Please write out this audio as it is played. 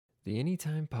The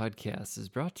Anytime Podcast is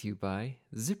brought to you by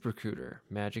ZipRecruiter,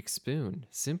 Magic Spoon,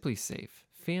 Simply Safe,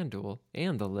 FanDuel,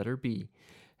 and the letter B.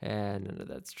 And none of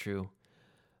that's true.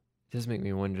 It does make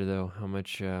me wonder, though, how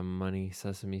much money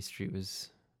Sesame Street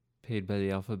was paid by the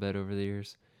alphabet over the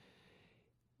years.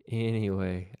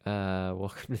 Anyway,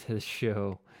 welcome to the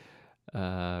show.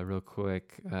 Real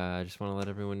quick, I just want to let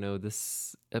everyone know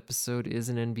this episode is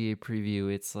an NBA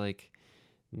preview. It's like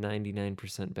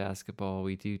 99% basketball.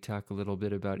 We do talk a little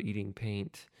bit about eating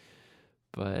paint,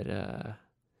 but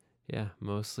yeah,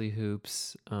 mostly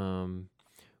hoops.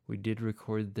 We did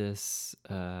record this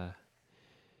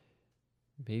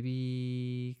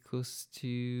maybe close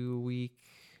to a week,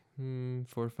 4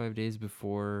 or 5 days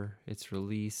before it's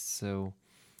released, so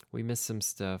we missed some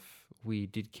stuff. We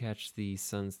did catch the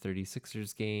Suns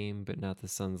 36ers game, but not the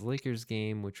Suns Lakers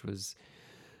game, which was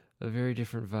a very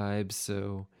different vibe,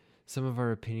 so some of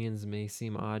our opinions may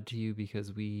seem odd to you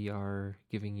because we are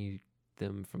giving you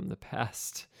them from the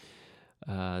past.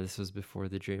 This was before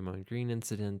the Draymond Green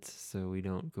incident, so we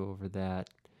don't go over that.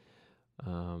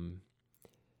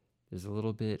 There's a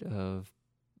little bit of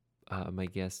my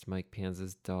guest Mike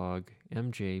Panza's dog,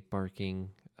 MJ, barking.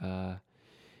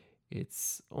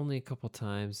 It's only a couple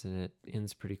times and it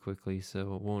ends pretty quickly,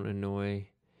 so it won't annoy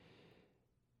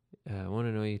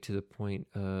you to the point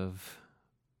of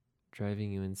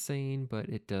driving you insane, but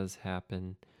it does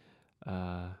happen.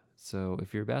 So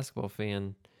if you're a basketball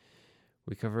fan,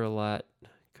 we cover a lot.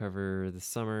 Cover the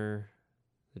summer,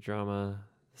 the drama,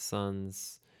 the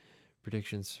Suns,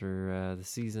 predictions for the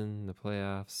season, the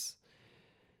playoffs.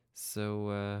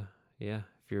 So yeah,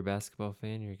 if you're a basketball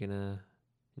fan, you're gonna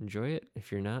enjoy it.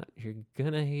 If you're not, you're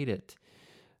gonna hate it.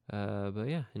 But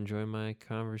yeah, enjoy my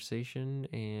conversation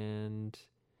and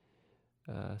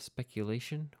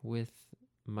speculation with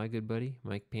my good buddy,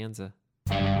 Mike Panza.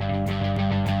 It's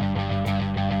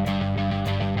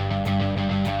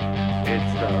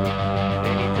the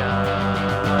Anytime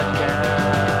Podcast.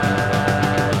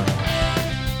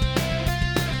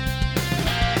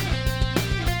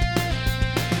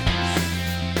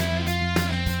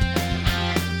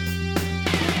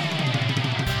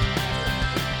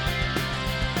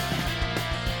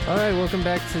 All right, welcome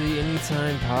back to the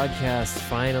Anytime Podcast.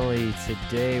 Finally,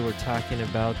 today we're talking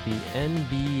about the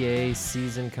NBA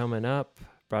season coming up.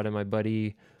 Brought in my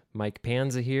buddy Mike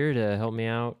Panza here to help me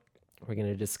out. We're going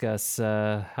to discuss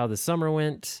how the summer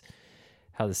went,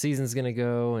 how the season's going to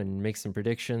go, and make some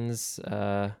predictions.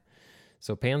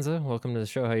 So Panza, welcome to the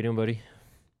show. How you doing, buddy?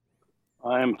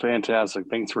 I'm fantastic.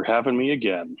 Thanks for having me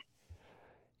again.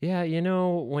 Yeah, you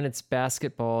know, when it's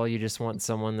basketball, you just want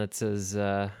someone that's as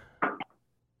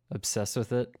obsessed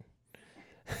with it.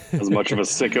 As much of a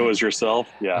sicko as yourself.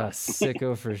 Yeah.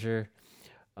 Sicko for sure.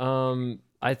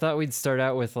 I thought we'd start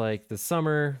out with like the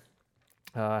summer,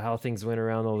 how things went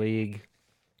around the league.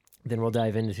 Then we'll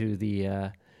dive into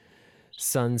the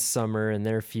Suns summer and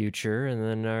their future, and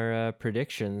then our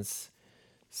predictions.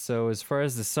 So as far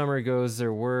as the summer goes,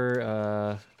 there were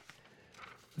a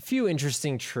few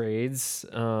interesting trades.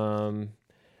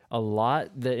 A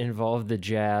lot that involved the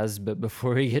Jazz, but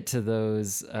before we get to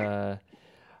those, I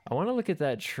want to look at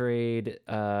that trade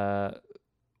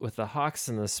with the Hawks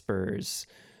and the Spurs,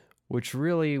 which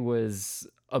really was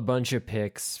a bunch of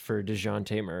picks for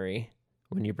DeJounte Murray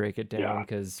when you break it down,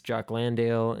 because Jock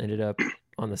Landale ended up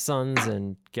on the Suns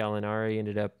and Gallinari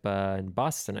ended up in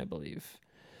Boston, I believe.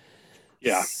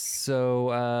 Yeah.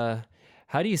 So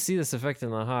how do you see this affecting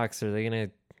the Hawks? You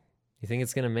think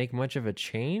it's going to make much of a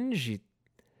change?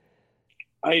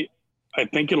 I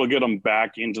think it'll get them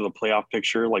back into the playoff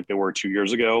picture like they were 2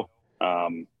 years ago.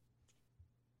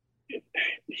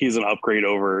 He's an upgrade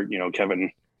over,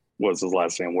 Kevin, what's his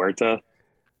last name? Huerta?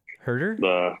 Herter?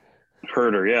 The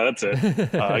Herter. Yeah, that's it.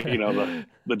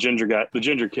 The ginger guy, the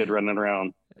ginger kid running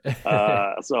around.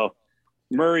 So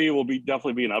Murray will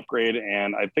definitely be an upgrade.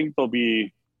 And I think they'll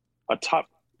be a top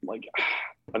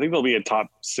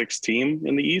 6 team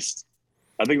in the East.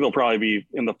 I think they'll probably be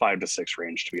in the 5 to 6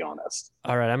 range, to be honest.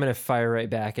 All right, I'm going to fire right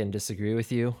back and disagree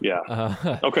with you. Yeah.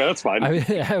 Okay, that's fine.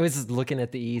 I was looking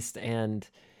at the East, and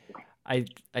I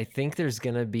think there's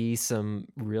going to be some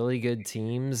really good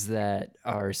teams that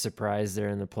are surprised they're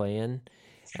in the play-in,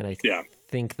 and I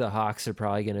think the Hawks are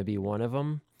probably going to be one of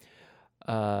them.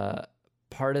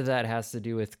 Part of that has to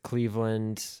do with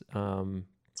Cleveland and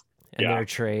their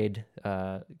trade,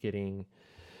 getting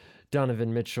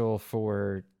Donovan Mitchell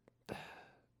for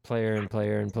player and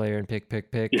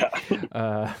pick.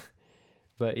 Yeah.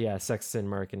 But yeah, Sexton,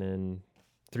 Markkanen,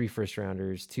 3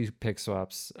 first-rounders, 2 pick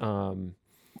swaps.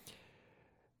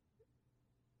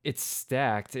 It's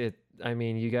stacked. You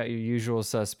got your usual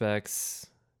suspects.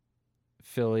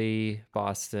 Philly,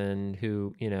 Boston,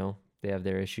 who, they have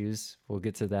their issues. We'll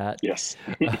get to that. Yes.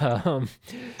 um,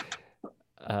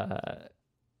 uh,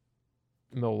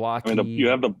 I mean, you Milwaukee.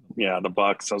 have the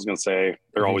Bucks. I was going to say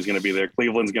they're always going to be there.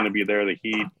 Cleveland's going to be there. The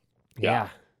Heat. Yeah,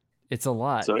 it's a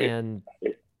lot. So and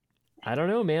I don't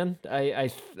know, man. I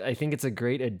think it's a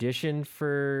great addition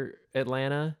for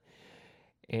Atlanta,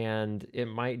 and it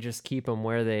might just keep them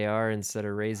where they are instead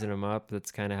of raising them up.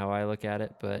 That's kind of how I look at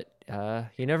it. But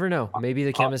you never know. Maybe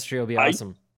the chemistry will be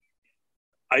awesome.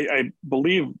 I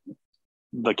believe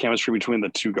the chemistry between the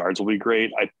two guards will be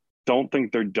great. I don't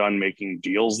think they're done making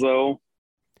deals, though.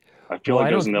 I feel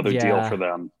like there's another deal for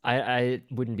them. I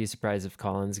wouldn't be surprised if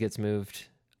Collins gets moved.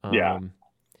 Yeah.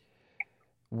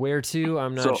 Where to?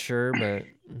 I'm not sure, but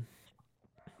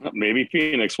maybe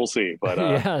Phoenix. We'll see. But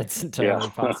yeah, it's entirely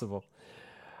possible.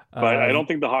 But I don't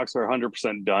think the Hawks are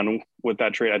 100% done with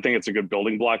that trade. I think it's a good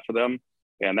building block for them,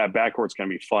 and that backcourt's going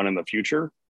to be fun in the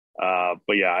future.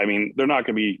 But yeah, I mean, they're not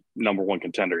going to be number one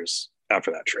contenders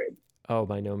after that trade. Oh,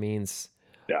 by no means.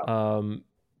 Yeah.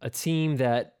 A team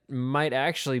that might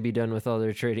actually be done with all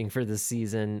their trading for this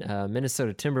season,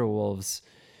 Minnesota Timberwolves,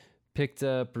 picked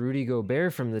up Rudy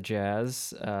Gobert from the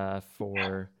Jazz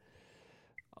for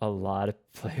a lot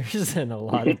of players and a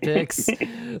lot of picks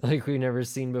like we've never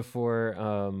seen before.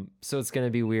 So it's going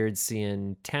to be weird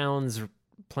seeing Towns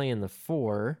playing the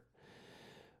 4,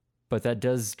 but that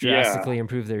does drastically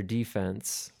improve their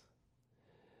defense.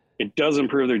 It does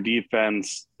improve their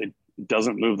defense. It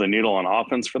doesn't move the needle on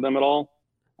offense for them at all.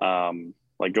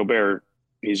 Like Gobert,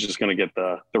 he's just going to get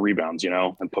the rebounds,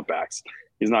 and putbacks.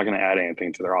 He's not going to add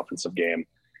anything to their offensive game.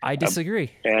 I disagree.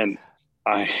 And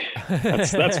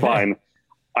that's fine.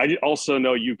 I also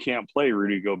know you can't play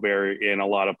Rudy Gobert in a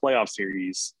lot of playoff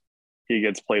series. He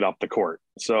gets played off the court.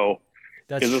 So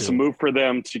is this a move for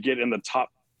them to get in the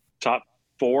top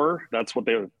 4? That's what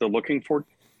they're looking for.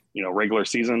 Regular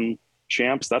season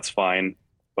champs, that's fine.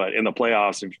 But in the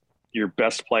playoffs, if your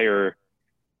best player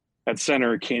at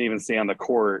center can't even stay on the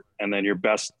court, and then your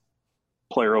best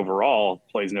player overall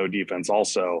plays no defense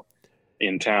also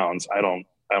in Towns, I don't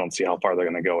see how far they're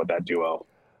going to go with that duo.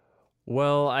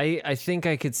 Well, I think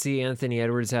I could see Anthony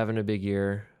Edwards having a big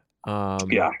year.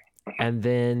 Yeah. And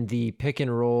then the pick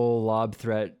and roll lob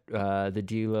threat, the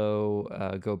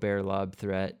D'Lo Gobert lob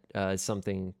threat, is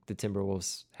something the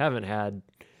Timberwolves haven't had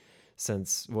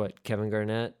since Kevin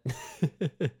Garnett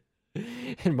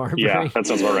and Marbury. Yeah, that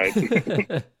sounds about right.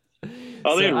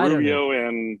 They had Rubio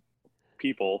and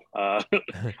people. I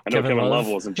know Kevin Love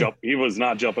wasn't he was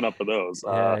not jumping up for those.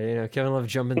 Kevin Love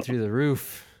jumping through the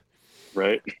roof.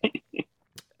 Right.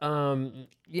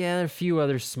 A few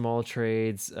other small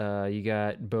trades. You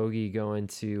got Bogey going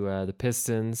to the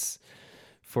Pistons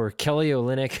for Kelly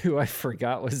Olynyk, who I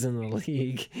forgot was in the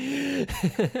league.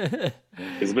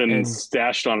 He's been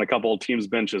stashed on a couple of teams'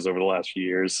 benches over the last few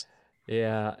years.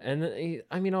 Yeah, and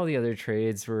I mean, all the other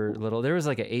trades were little. There was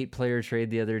like an 8-player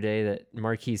trade the other day that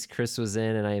Marquise Chris was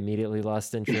in, and I immediately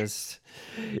lost interest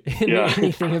in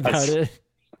anything about it.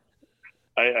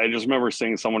 I just remember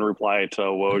seeing someone reply to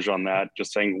Woj on that,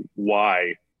 just saying,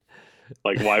 why?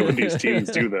 Like, why would these teams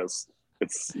do this?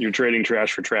 You're trading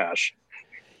trash for trash.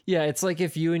 Yeah, it's like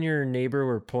if you and your neighbor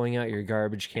were pulling out your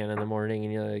garbage can in the morning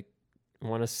and you're like,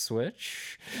 want to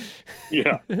switch?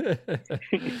 Yeah.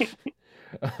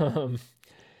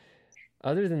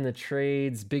 Other than the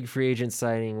trades, big free agent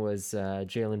signing was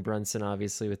Jalen Brunson,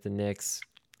 obviously, with the Knicks.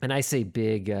 And I say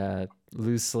big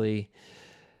loosely.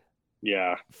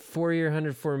 Yeah. 4-year,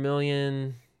 $104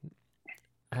 million.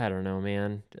 I don't know,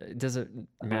 man. It doesn't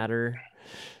matter.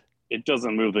 It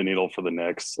doesn't move the needle for the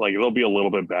Knicks. Like, they'll be a little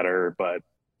bit better, but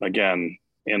again,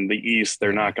 in the East,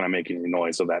 they're not going to make any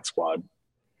noise with that squad.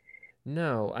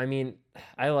 No, I mean,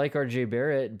 I like RJ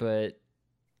Barrett, but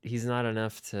he's not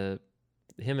enough to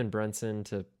him and Brunson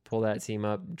to pull that team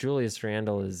up. Julius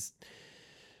Randle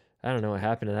I don't know what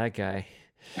happened to that guy.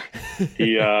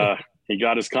 He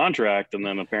got his contract and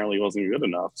then apparently wasn't good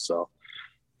enough. So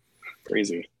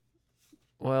crazy.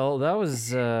 Well, that was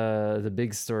the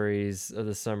big stories of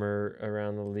the summer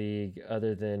around the league,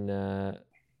 other than,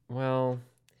 well,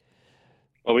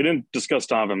 we didn't discuss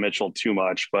Donovan Mitchell too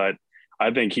much, but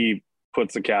I think he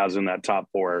puts the Cavs in that top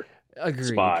 4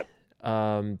 spot.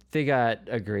 They got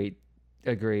a great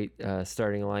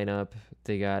starting lineup.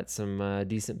 They got some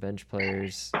decent bench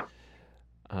players.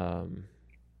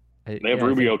 They have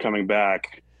Rubio coming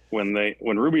back. When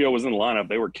Rubio was in the lineup,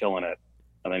 they were killing it,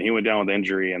 and then he went down with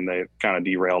injury, and they kind of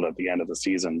derailed at the end of the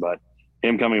season. But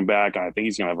him coming back, I think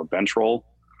he's going to have a bench role,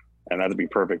 and that'd be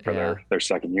perfect for their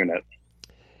second unit.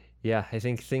 Yeah, I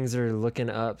think things are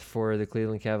looking up for the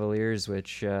Cleveland Cavaliers,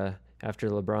 which after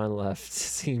LeBron left.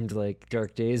 Seemed like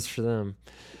dark days for them.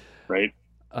 Right.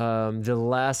 The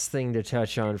last thing to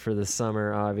touch on for the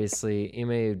summer, obviously,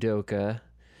 Ime Udoka,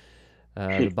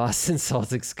 the Boston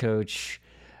Celtics coach,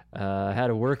 had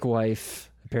a work wife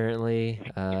apparently,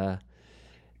 and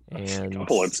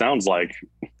Couple, it sounds like.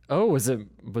 Oh, was it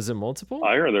multiple?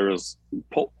 I heard there was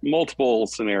multiple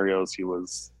scenarios. He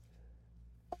was.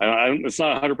 It's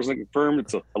not 100% confirmed.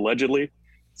 It's allegedly.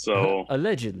 So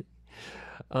allegedly.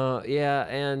 Yeah,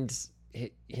 and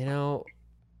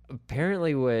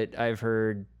apparently what I've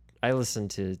heard, I listen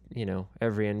to,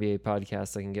 every NBA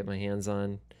podcast I can get my hands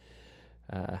on.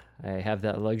 I have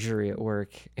that luxury at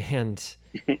work, and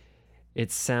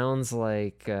it sounds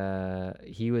like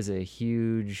he was a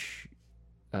huge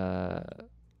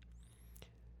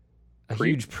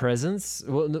huge presence.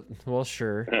 Well,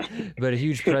 sure, but a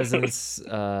huge presence,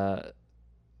 a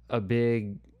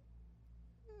big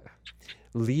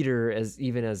leader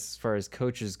as far as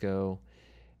coaches go,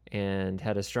 and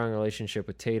had a strong relationship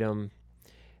with Tatum,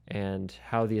 and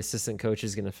how the assistant coach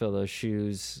is going to fill those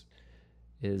shoes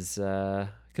is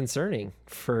concerning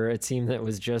for a team that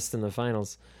was just in the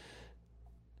finals.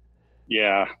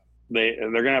 Yeah, they're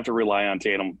going to have to rely on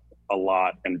Tatum a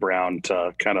lot and Brown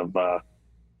to kind of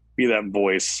be that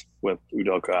voice with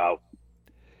Udoka out.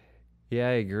 Yeah,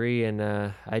 I agree, and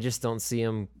I just don't see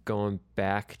him going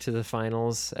back to the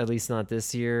finals, at least not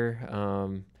this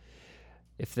year.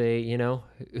 If they,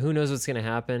 who knows what's going to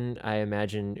happen? I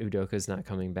imagine Udoka's not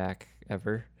coming back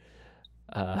ever.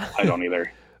 I don't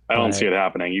either. I don't see it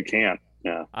happening. You can't.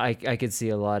 Yeah. I could see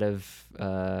a lot of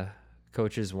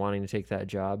coaches wanting to take that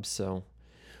job, so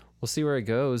we'll see where it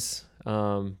goes.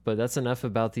 But that's enough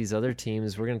about these other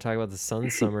teams. We're going to talk about the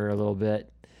Suns summer a little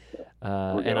bit.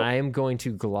 And I am going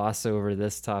to gloss over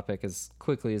this topic as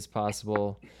quickly as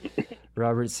possible.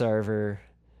 Robert Sarver.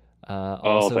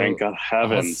 Thank God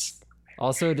heavens.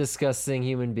 Also a disgusting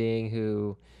human being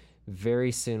who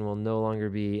very soon will no longer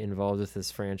be involved with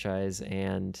this franchise.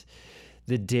 And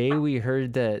the day we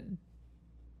heard that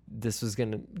this was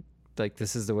going to,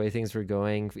 this is the way things were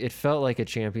going, it felt like a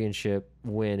championship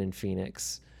win in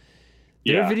Phoenix.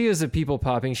 There are videos of people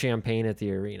popping champagne at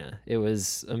the arena. It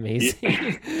was amazing.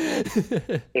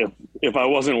 If I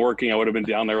wasn't working, I would have been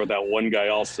down there with that one guy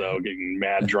also getting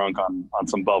mad drunk on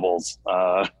some bubbles.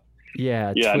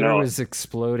 Twitter was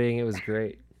exploding. It was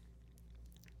great.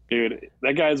 Dude,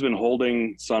 that guy's been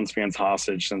holding Suns fans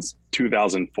hostage since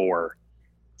 2004.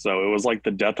 So it was like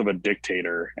the death of a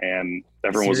dictator, and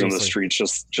everyone was in the streets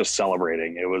just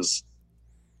celebrating. It was,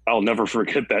 I'll never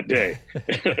forget that day.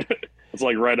 It's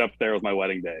like right up there with my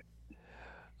wedding day.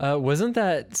 Wasn't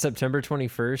that September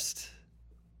 21st?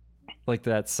 Like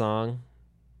that song?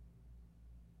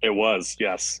 It was,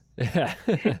 yes.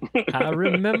 I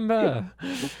remember.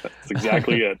 That's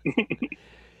exactly it.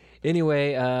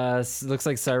 Anyway, looks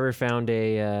like Sarver found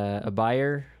a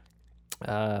buyer.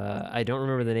 I don't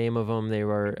remember the name of them. They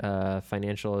were a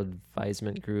financial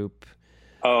advisement group.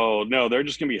 Oh, no, they're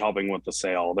just going to be helping with the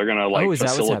sale. They're going to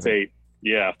facilitate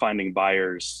finding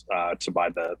buyers to buy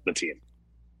the team.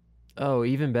 Oh,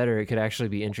 even better. It could actually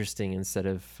be interesting instead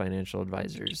of financial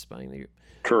advisors buying the group.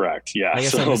 Correct. Yeah.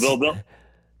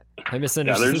 I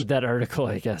misunderstood that article,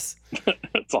 I guess.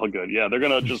 It's all good. Yeah, they're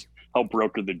going to just help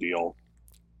broker the deal.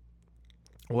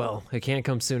 Well, it can't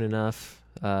come soon enough.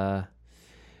 And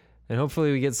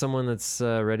hopefully we get someone that's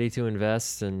ready to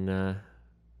invest and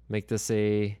make this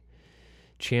a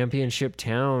championship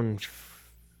town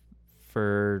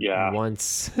for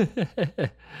once.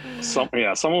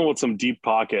 Someone with some deep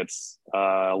pockets,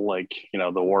 like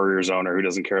the Warriors owner who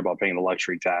doesn't care about paying the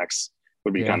luxury tax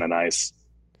would be kind of nice.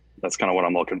 That's kind of what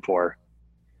I'm looking for.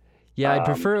 Yeah, I'd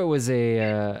prefer it was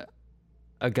a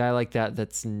guy like that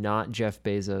that's not Jeff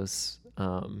Bezos.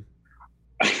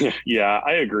 Yeah,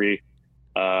 I agree.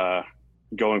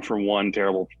 Going from one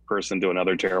terrible person to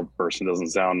another terrible person doesn't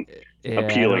sound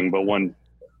appealing, but one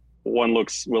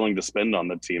looks willing to spend on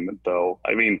the team, though.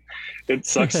 I mean, it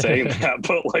sucks saying that,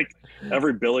 but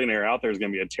every billionaire out there is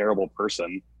going to be a terrible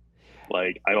person.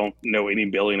 I don't know any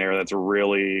billionaire that's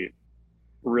really,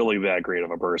 really that great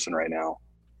of a person right now.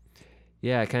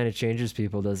 Yeah, it kind of changes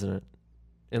people, doesn't it?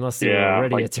 Unless they're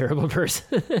already a terrible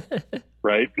person.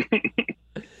 Right?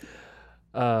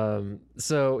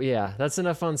 So yeah, that's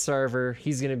enough on Sarver.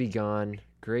 He's going to be gone.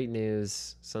 Great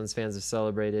news. Suns fans have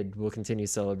celebrated. We'll continue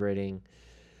celebrating.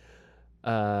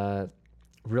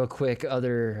 Real quick,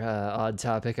 other odd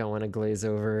topic I want to glaze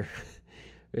over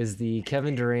is the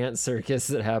Kevin Durant circus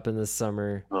that happened this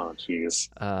summer. Oh, jeez.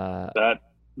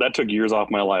 That took years off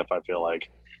my life, I feel like.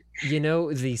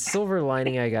 The silver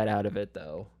lining I got out of it,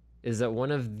 though, is that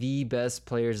one of the best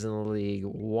players in the league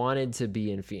wanted to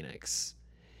be in Phoenix.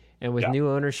 And with new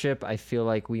ownership, I feel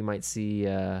like we might see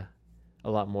a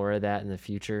lot more of that in the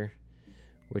future,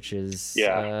 which is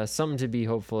something to be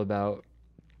hopeful about.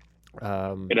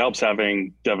 It helps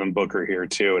having Devin Booker here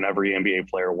too, and every NBA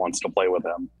player wants to play with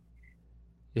him.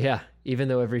 Yeah, even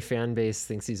though every fan base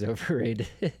thinks he's overrated.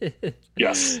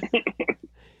 Yes.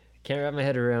 Can't wrap my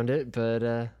head around it,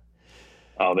 but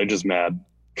they're just mad.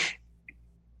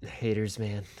 Haters,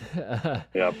 man.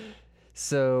 Yep.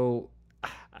 So,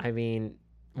 I mean,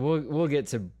 we'll get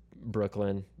to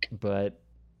Brooklyn, but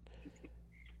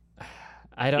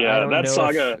I don't know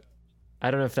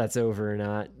if that's over or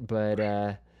not,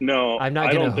 but no, I'm not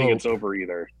I gonna don't think hope. it's over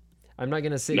either. I'm not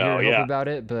gonna sit here and hope about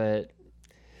it, but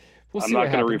we'll see. I'm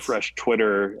not gonna refresh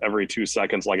Twitter every 2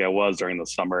 seconds like I was during the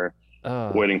summer,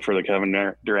 waiting for the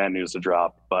Kevin Durant news to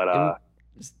drop. But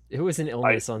it was an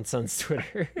illness on Suns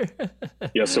Twitter.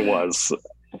 Yes, it was.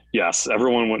 Yes,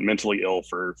 everyone went mentally ill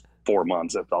for 4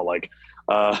 months, it felt like.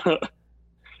 But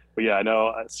yeah, I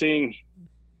know seeing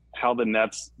how the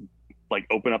Nets like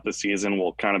open up the season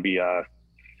will kind of be a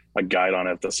guide on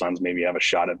if the Suns maybe have a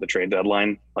shot at the trade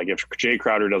deadline. Like if Jay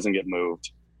Crowder doesn't get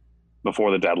moved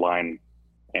before the deadline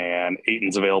and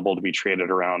Ayton's available to be traded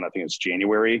around, I think it's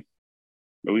January,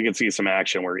 we could see some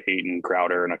action where Ayton,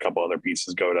 Crowder, and a couple other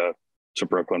pieces go to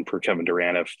Brooklyn for Kevin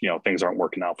Durant if things aren't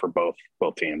working out for both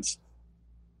teams.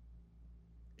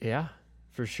 Yeah,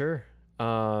 for sure.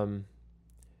 Now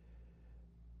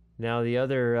the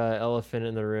other elephant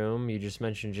in the room, you just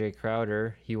mentioned Jay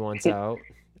Crowder. He wants out.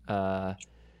 I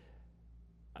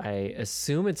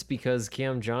assume it's because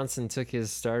Cam Johnson took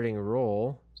his starting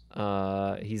role.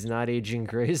 He's not aging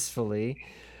gracefully.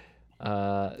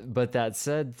 But that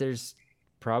said, there's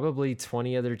probably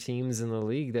 20 other teams in the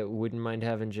league that wouldn't mind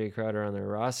having Jay Crowder on their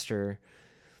roster.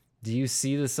 Do you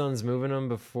see the Suns moving him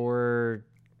before,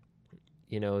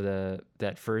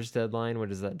 that first deadline?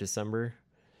 What is that, December?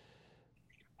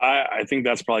 I think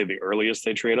that's probably the earliest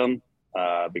they trade him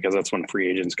because that's when free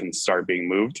agents can start being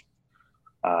moved.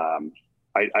 I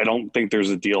don't think there's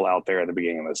a deal out there at the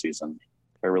beginning of the season.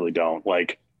 I really don't.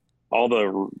 Like all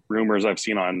the rumors I've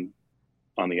seen on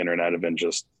the internet have been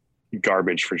just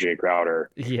garbage for Jay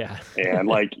Crowder. Yeah.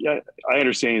 And I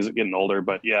understand he's getting older,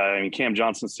 but Cam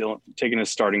Johnson's still taking his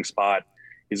starting spot.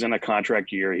 He's in a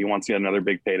contract year. He wants to get another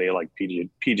big payday like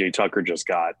PJ Tucker just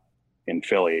got in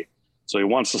Philly. So he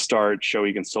wants to start, show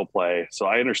he can still play. So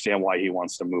I understand why he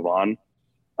wants to move on.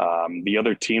 The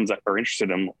other teams that are interested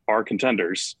in him are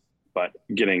contenders, but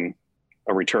getting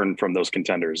a return from those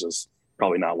contenders is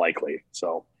probably not likely.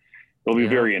 So it'll be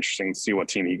very interesting to see what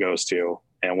team he goes to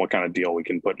and what kind of deal we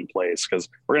can put in place, because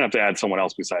we're going to have to add someone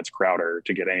else besides Crowder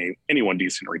to get anyone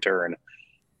decent return.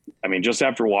 I mean, just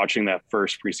after watching that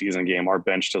first preseason game, our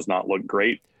bench does not look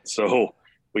great. So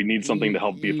we need something to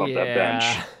help beef up that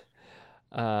bench.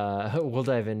 We'll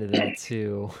dive into that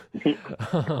too.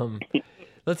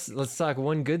 Let's talk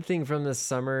one good thing from this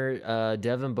summer.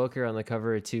 Devin Booker on the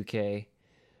cover of 2K.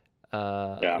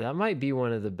 That might be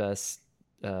one of the best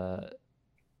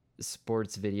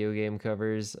sports video game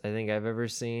covers I think I've ever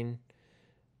seen.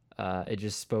 It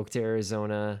just spoke to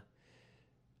Arizona,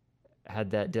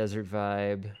 had that desert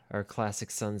vibe, our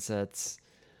classic sunsets,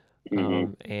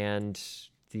 and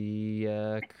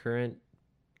the current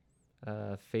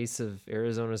face of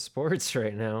Arizona sports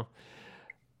right now,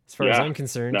 as far as I'm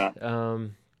concerned. No,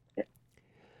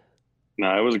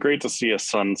 it was great to see a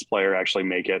Suns player actually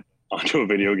make it onto a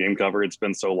video game cover. It's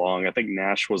been so long. I think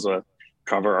Nash was a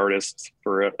cover artist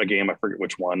for a game. I forget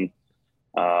which one.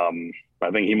 I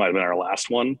think he might have been our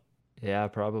last one. Yeah,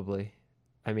 probably.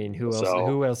 I mean, who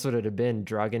else would it have been?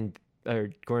 Goran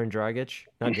Dragic?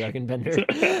 Not Dragon Bender.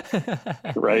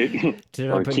 Right. Did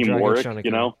not put Dragic Warwick, on a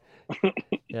cover.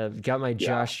 Yeah, got my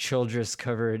Josh Childress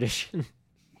cover edition.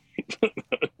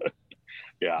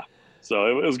 Yeah. So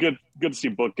it was good to see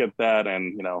Book get that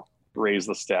and, raise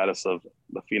the status of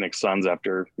the Phoenix Suns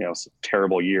after, some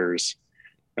terrible years.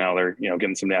 Now they're,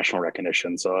 getting some national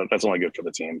recognition. So that's only good for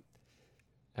the team.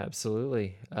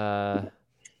 Absolutely.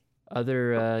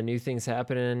 Other new things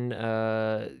happening.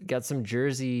 Got some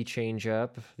jersey change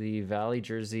up. The Valley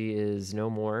jersey is no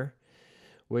more,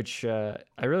 which I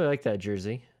really like that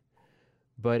jersey.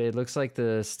 But it looks like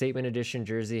the Statement Edition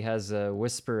jersey has a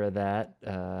whisper of that,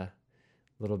 a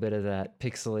little bit of that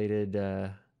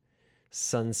pixelated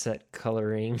sunset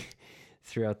coloring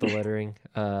throughout the lettering.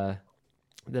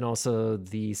 Then also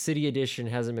the City Edition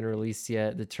hasn't been released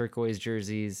yet. The turquoise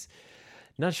jerseys,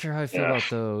 not sure how I feel about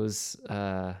those.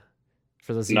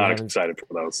 For those of you not excited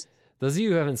for those. Those of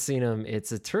you who haven't seen them,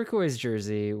 it's a turquoise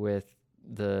jersey with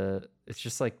the it's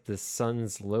just like the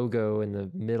Suns logo in the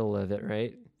middle of it,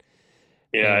 right?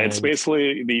 Yeah, it's And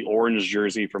basically the orange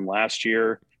jersey from last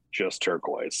year, just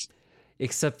turquoise.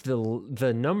 except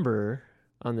the number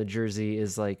on the jersey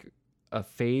is like a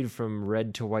fade from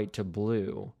red to white to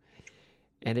blue,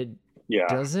 and it Yeah,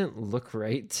 doesn't look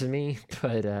right to me.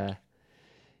 But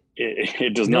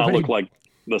it does not look nobody like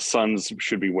the Suns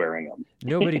should be wearing them.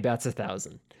 nobody bats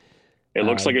 1,000. It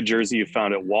looks Uh, like a jersey you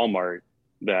found at Walmart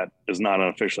that is not an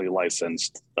officially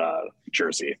licensed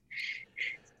jersey.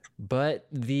 but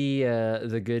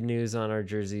the good news on our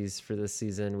jerseys for this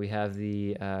season, we have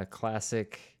the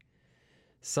classic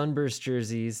Sunburst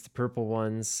jerseys, the purple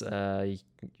ones.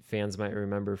 Fans might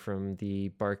remember from the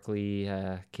Barkley,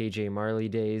 KJ Marley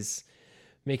days,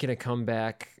 making a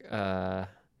comeback.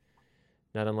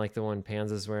 Not unlike the one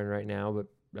Panza's wearing right now,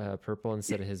 but purple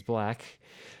instead of his black.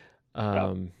 Yeah,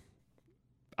 Um,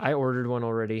 I ordered one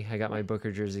already. I got my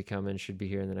Booker jersey coming. Should be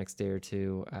here in the next day or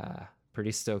two.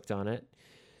 Pretty stoked on it.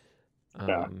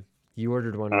 yeah. You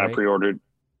ordered one, And I right? pre-ordered.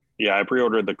 Yeah, I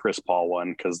pre-ordered the Chris Paul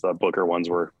one because the Booker ones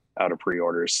were out of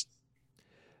pre-orders.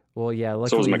 Well, yeah.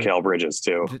 So was Luckily, Mikal Bridges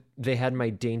too. they had my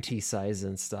dainty size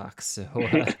in stock, so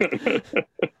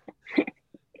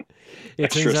it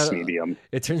Extra turns out medium.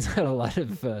 it turns out a lot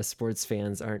of sports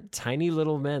fans aren't tiny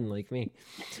little men like me.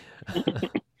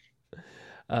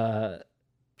 uh,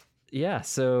 yeah.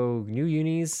 So new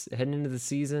unis heading into the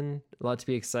season, a lot to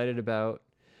be excited about.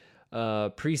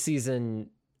 Preseason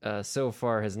so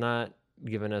far has not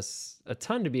given us a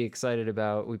ton to be excited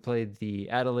about. We played the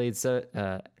Adelaide,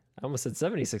 I almost said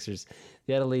 76ers,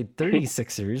 the Adelaide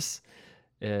 36ers,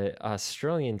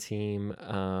 Australian team.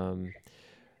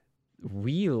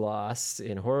 We lost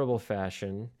in horrible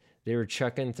fashion. They were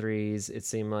chucking threes. It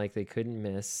seemed like they couldn't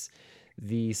miss.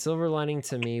 The silver lining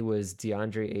to me was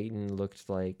DeAndre Ayton looked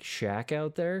like Shaq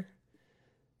out there.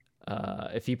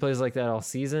 If he plays like that all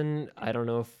season, I don't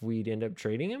know if we'd end up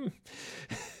trading him.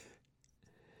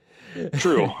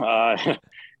 True.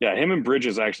 Yeah, him and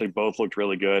Bridges actually both looked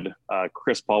really good.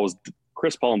 Chris Paul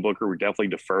and Booker were definitely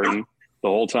deferring the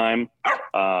whole time.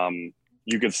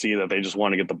 You could see that they just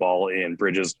want to get the ball in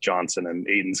Bridges, Johnson, and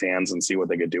Aiden's hands and see what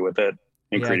they could do with it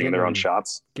and Yeah, creating their own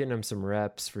shots. getting him some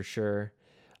reps for sure.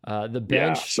 The Yeah.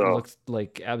 bench So looked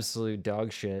like absolute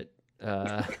dog shit.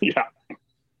 yeah,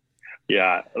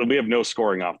 yeah, we have no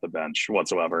scoring off the bench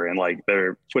whatsoever, and like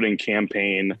they're putting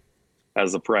Campaign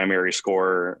as the primary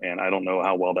scorer, and I don't know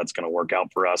how well that's going to work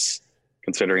out for us,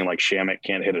 considering like Shamit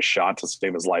can't hit a shot to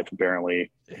save his life apparently,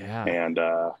 Yeah, and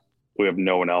we have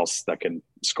no one else that can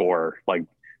score. Like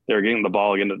they're getting the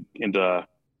ball into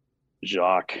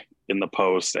Jacques in the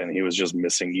post, and he was just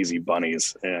missing easy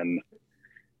bunnies. And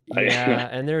yeah.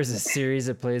 And there was a series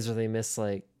of plays where they missed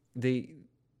like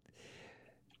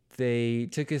they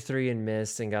took a three and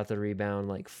missed and got the rebound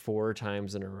like 4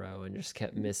 times in a row and just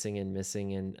kept missing and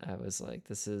missing. And I was like,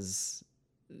 this is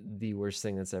the worst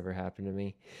thing that's ever happened to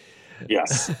me.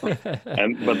 yes,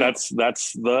 but that's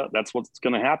what's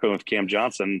going to happen with Cam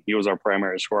Johnson. He was our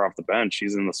primary scorer off the bench.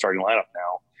 He's in the starting lineup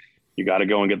now. You got to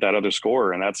go and get that other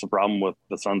scorer, and that's the problem with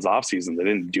the Suns offseason. They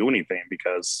didn't do anything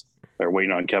because they're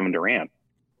waiting on Kevin Durant,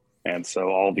 and so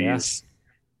all these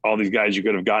guys you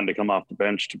could have gotten to come off the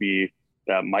bench to be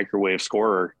that microwave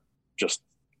scorer just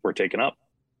were taken up.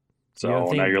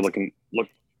 So now you're look.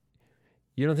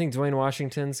 You don't think Dwayne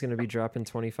Washington's going to be dropping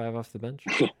 25 off the bench?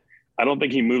 I don't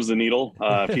think he moves the needle.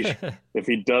 If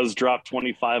he does drop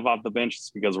 25 off the bench, it's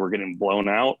because we're getting blown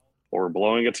out or we're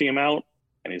blowing a team out,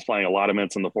 and he's playing a lot of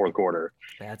minutes in the fourth quarter.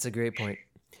 That's a great point.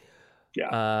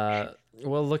 Yeah.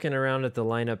 Well, looking around at the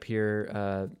lineup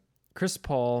here, Chris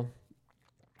Paul,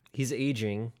 he's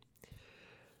aging.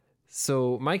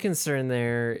 So my concern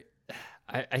there,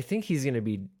 I think he's going to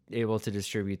be able to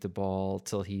distribute the ball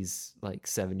till he's like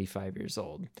 75 years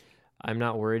old. I'm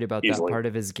not worried about that part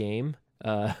of his game.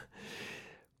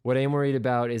 What I am worried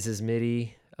about is his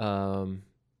midi.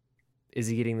 Is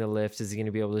he getting the lift? Is he going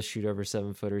to be able to shoot over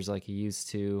 7-footers like he used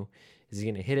to? Is he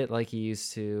going to hit it like he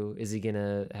used to? Is he going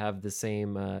to have the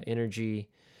same energy?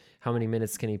 How many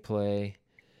minutes can he play?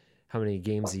 How many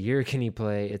games a year can he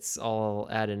play? It's all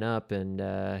adding up,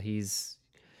 and he's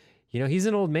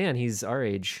an old man. He's our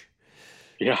age.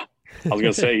 Yeah, I was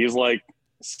gonna say he's like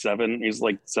 7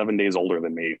 days older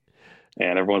than me,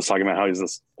 and everyone's talking about how he's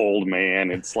this old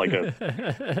man. It's like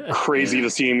crazy to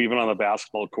see him even on the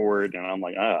basketball court, and I'm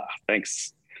like,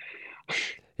 thanks.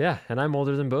 Yeah, and I'm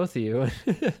older than both of you.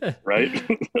 Right?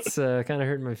 It's kind of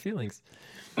hurting my feelings.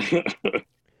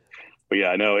 But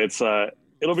yeah, no,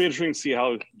 it'll be interesting to see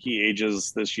how he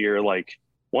ages this year. Like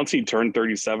once he turned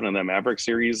 37 in the Maverick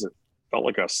series, it felt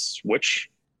like a switch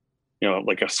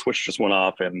like a switch just went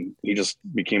off and he just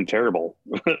became terrible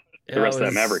the Yeah, rest of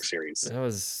that Maverick series. it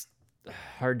was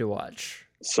hard to watch.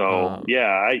 So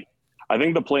yeah, I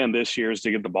think the plan this year is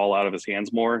to get the ball out of his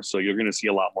hands more. So you're going to see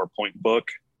a lot more point book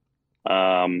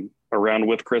around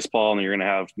with Chris Paul, and you're going to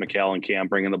have Mikal and Cam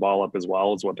bringing the ball up as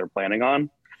well, is what they're planning on.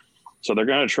 So they're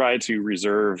going to try to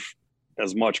reserve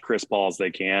as much Chris Paul as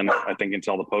they can, I think,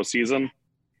 until the postseason,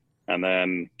 and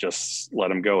then just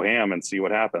let him go ham and see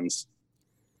what happens.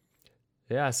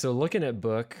 Yeah, so looking at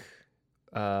Book,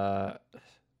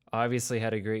 obviously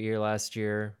had a great year last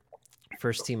year.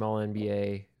 First team All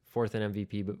NBA, fourth in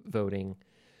MVP voting.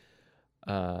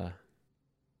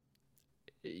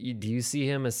 Do you see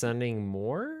him ascending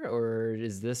more, or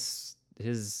is this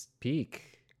his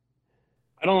peak?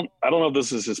 I don't know if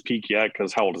this is his peak yet,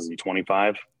 because how old is he?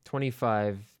 25?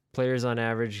 25. Players on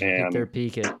average hit their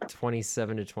peak at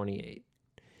 27 to 28.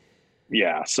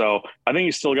 Yeah, so I think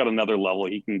he's still got another level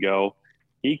he can go.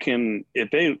 He can, if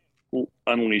they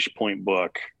unleash Point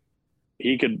Book,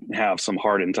 he could have some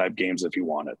Harden type games if he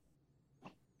wanted.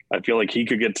 I feel like he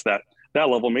could get to that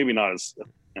level. Maybe not as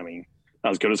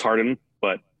good as Harden,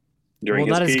 but during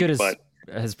his peak,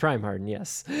 as Prime Harden,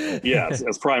 yes. Yes,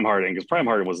 as Prime Harden, because Prime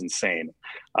Harden was insane.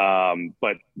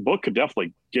 But Book could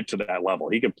definitely get to that level.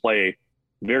 He could play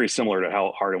very similar to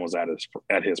how Harden was at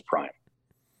his prime.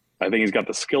 I think he's got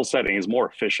the skill set and he's more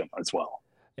efficient as well.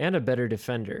 And a better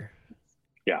defender.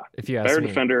 Yeah. If you ask better me.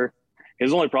 Defender.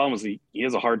 His only problem is he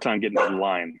has a hard time getting to the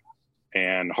line.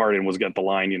 And Harden was at the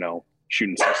line,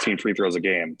 shooting 16 free throws a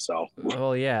game. So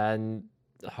well, yeah, and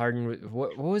Harden,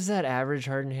 what was that average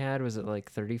Harden had? Was it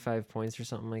like 35 points or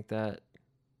something like that?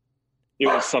 It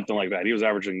was something like that. He was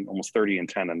averaging almost 30 and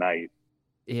 10 a night.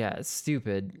 Yeah, it's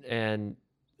stupid. And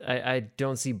I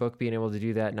don't see Book being able to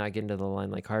do that, not getting to the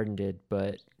line like Harden did.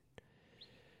 But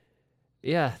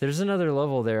yeah, there's another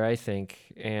level there, I think.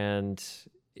 And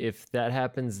if that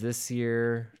happens this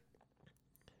year,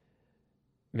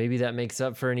 maybe that makes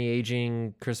up for any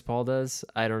aging Chris Paul does.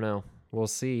 I don't know. We'll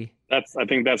see. I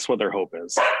think that's what their hope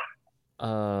is.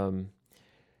 Now,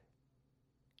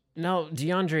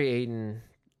 DeAndre Ayton,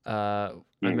 I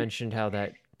mentioned how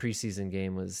that preseason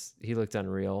game he looked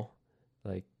unreal.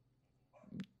 Like,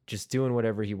 just doing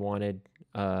whatever he wanted.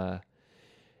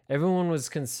 Everyone was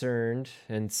concerned,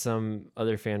 and some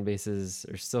other fan bases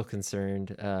are still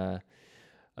concerned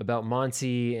about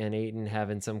Monty and Ayton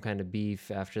having some kind of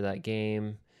beef after that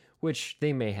game, which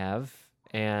they may have.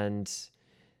 And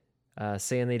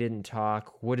saying they didn't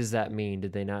talk, what does that mean?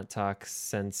 Did they not talk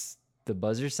since the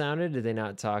buzzer sounded? Did they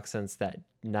not talk since that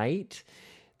night?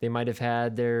 They might have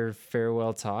had their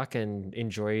farewell talk and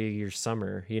enjoy your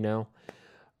summer,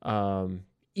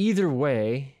 Either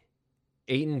way,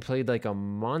 Ayton played like a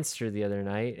monster the other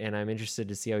night, and I'm interested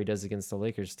to see how he does against the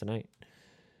Lakers tonight.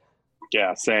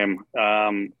 Yeah, same.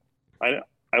 I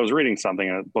was reading something,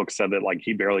 and a book said that like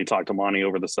he barely talked to Monty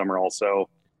over the summer also.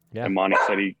 Yeah. And Monty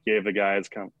said he gave the guys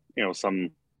kind of,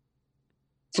 some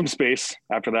space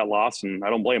after that loss, and I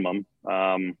don't blame him.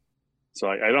 So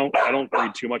I don't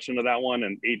read too much into that one.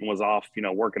 And Ayton was off,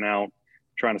 working out,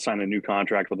 trying to sign a new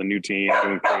contract with a new team,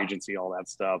 doing free agency, all that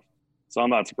stuff. So I'm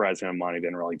not surprised him and Monty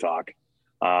didn't really talk.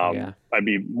 I'd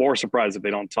be more surprised if they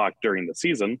don't talk during the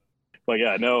season. But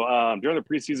yeah, no, during the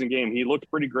preseason game, he looked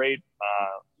pretty great.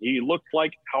 He looked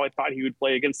like how I thought he would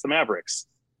play against the Mavericks,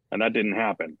 and that didn't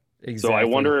happen. Exactly. So I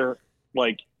wonder,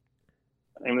 the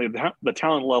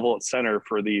talent level at center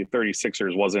for the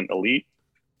 36ers wasn't elite,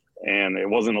 and it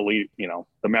wasn't elite.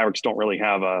 The Mavericks don't really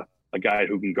have a guy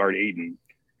who can guard Ayton.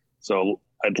 So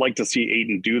I'd like to see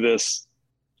Ayton do this,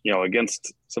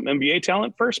 against some NBA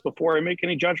talent first before I make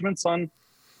any judgments on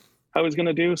how he's going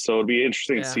to do. So it'd be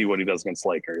interesting to see what he does against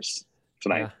Lakers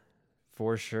tonight. Yeah,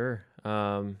 for sure.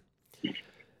 Then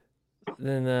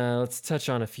let's touch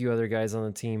on a few other guys on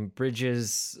the team.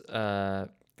 Bridges, he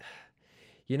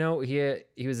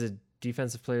was a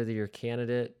Defensive Player of the Year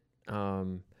candidate.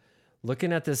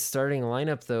 Looking at this starting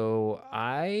lineup, though,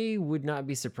 I would not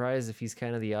be surprised if he's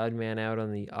kind of the odd man out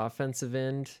on the offensive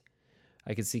end.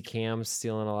 I could see Cam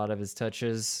stealing a lot of his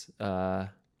touches.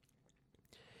 Not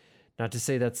to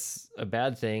say that's a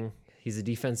bad thing. He's a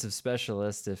defensive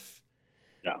specialist. If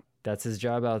that's his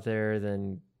job out there,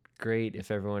 then great. If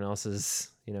everyone else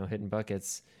is, hitting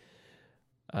buckets.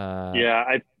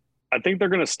 I think they're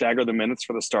going to stagger the minutes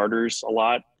for the starters a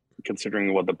lot,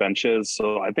 considering what the bench is.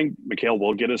 So I think Mikal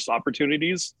will get his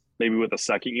opportunities, maybe with a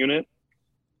second unit.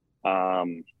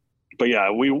 But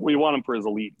yeah, we want him for his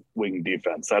elite wing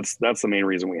defense. That's the main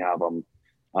reason we have him.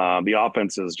 The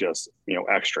offense is just,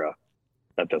 extra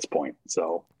at this point.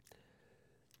 So.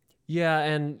 Yeah.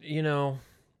 And,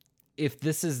 if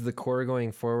this is the core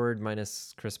going forward,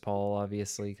 minus Chris Paul,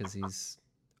 obviously, because he's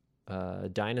a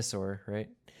dinosaur, right?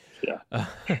 Yeah.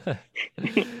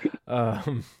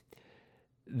 Um,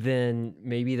 then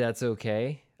maybe that's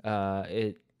okay.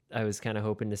 I was kind of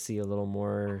hoping to see a little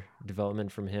more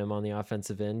development from him on the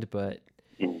offensive end, but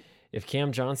Mm. if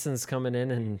Cam Johnson's coming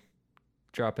in and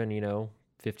dropping,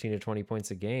 15 to 20 points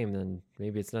a game, then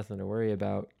maybe it's nothing to worry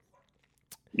about.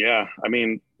 Yeah. I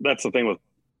mean, that's the thing with,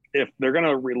 if they're going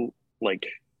to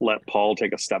let Paul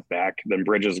take a step back, then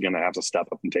Bridges is going to have to step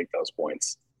up and take those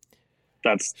points.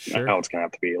 That's Sure. how it's going to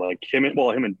have to be. Like him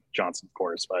and Johnson, of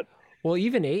course, but Well,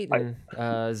 even Ayton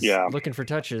is yeah. looking for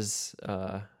touches.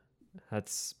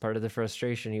 That's part of the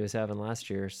frustration he was having last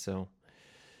year. So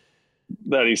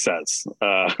that he says.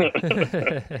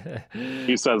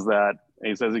 He says that.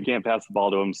 He says he can't pass the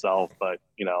ball to himself, but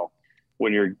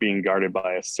when you're being guarded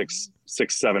by a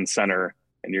 6'7" center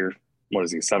and you're, what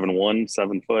is he, 7'1",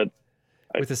 7 foot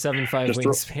with a 7'5"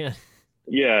 wingspan.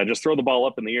 Yeah, just throw the ball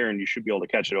up in the air and you should be able to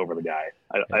catch it over the guy.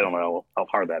 I don't know how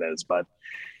hard that is, but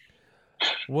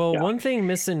well, one thing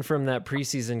missing from that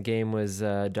preseason game was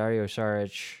Dario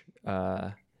Saric,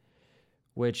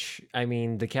 which, I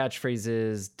mean, the catchphrase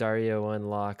is Dario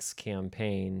unlocks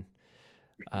campaign.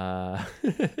 Yeah.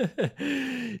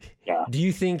 Do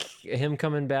you think him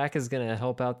coming back is going to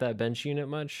help out that bench unit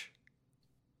much?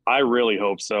 I really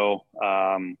hope so.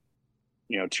 2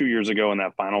 years ago in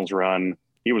that finals run,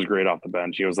 he was great off the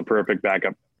bench. He was the perfect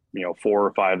backup, 4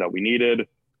 or 5 that we needed.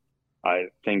 I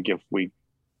think if we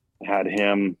had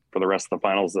him for the rest of the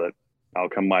finals, the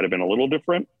outcome might have been a little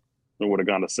different. It would have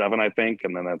gone to 7, I think,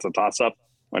 and then that's a toss-up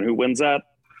on who wins that.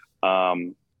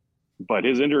 But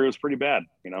his injury was pretty bad.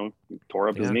 He tore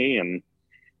up his knee, and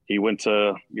he went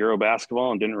to Euro basketball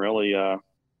and didn't really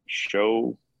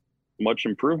show much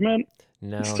improvement.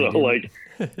 No. So,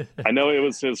 I know it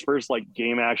was his first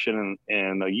game action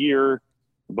in a year,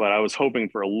 but I was hoping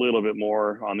for a little bit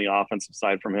more on the offensive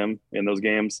side from him in those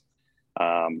games.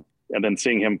 And then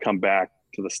seeing him come back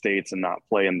to the States and not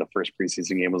play in the first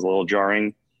preseason game was a little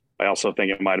jarring. I also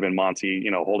think it might have been Monty,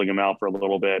 holding him out for a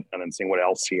little bit and then seeing what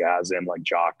else he has in, like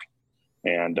Jock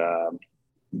and,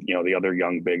 the other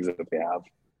young bigs that they have.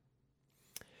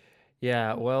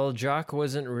 Yeah, well, Jock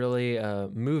wasn't really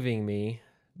moving me,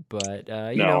 but,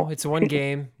 No. It's one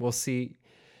game. We'll see.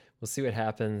 We'll see what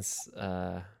happens.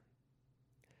 I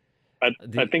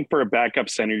think for a backup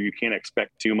center, you can't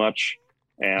expect too much.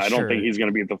 And I don't think he's going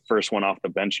to be the first one off the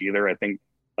bench either. I think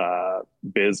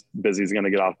Busy's going to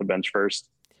get off the bench first.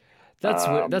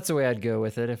 That's the way I'd go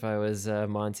with it if I was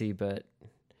Monty. But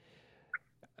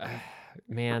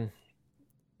man,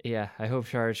 yeah, I hope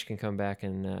Saric can come back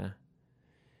and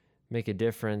make a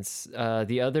difference.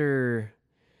 The other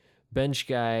bench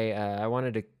guy I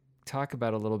wanted to talk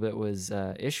about a little bit was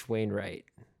Ish Wainwright.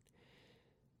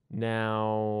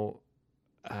 Now,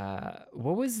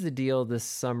 what was the deal this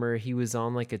summer? He was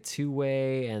on a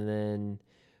 2-way, and then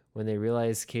when they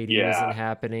realized KD wasn't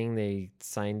happening, they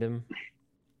signed him.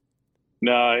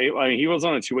 No, he was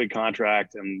on a 2-way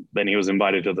contract, and then he was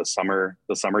invited to the summer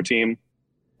team.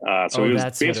 So he was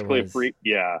basically free.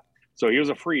 Yeah. So he was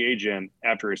a free agent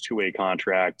after his 2-way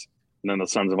contract, and then the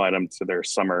Suns invited him to their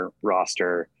summer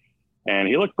roster. And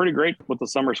he looked pretty great with the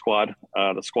summer squad.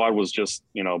 The squad was just,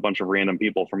 a bunch of random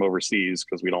people from overseas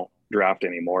because we don't draft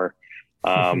anymore.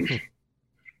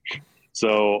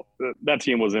 So that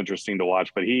team was interesting to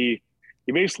watch. But he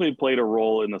basically played a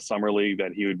role in the summer league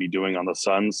that he would be doing on the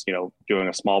Suns, doing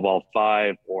a small ball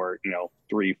 5 or,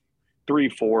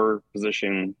 3-4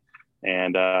 position.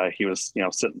 And he was,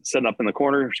 sitting up in the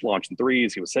corner, launching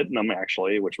threes. He was hitting them,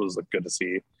 actually, which was good to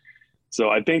see. So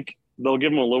I think they'll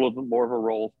give him a little bit more of a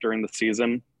role during the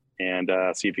season and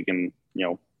see if he can,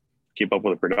 keep up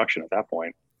with the production at that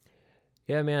point.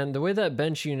 Yeah, man, the way that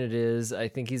bench unit is, I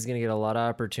think he's going to get a lot of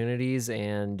opportunities.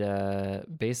 And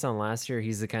based on last year,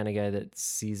 he's the kind of guy that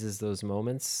seizes those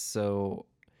moments. So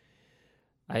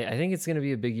I think it's going to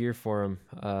be a big year for him.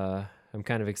 I'm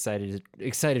kind of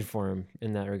excited for him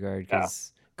in that regard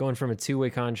because going from a 2-way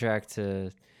contract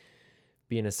to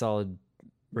being a solid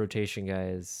rotation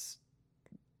guy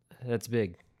that's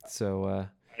big. So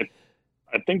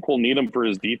I think we'll need him for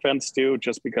his defense too,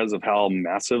 just because of how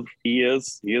massive he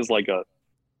is. He's like I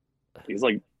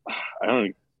don't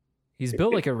know. He's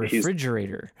built like a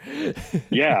refrigerator.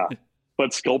 Yeah,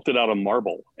 but sculpted out of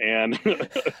marble, and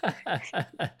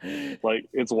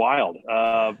it's wild.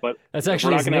 But that's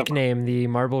actually his nickname, the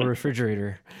Marble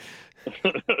Refrigerator.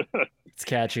 It's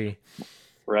catchy,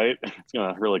 right? It's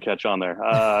gonna really catch on there.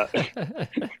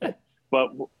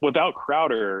 But without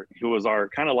Crowder, who was our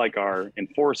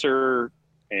enforcer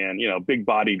and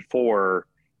big-bodied 4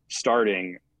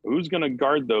 starting, who's going to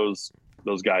guard those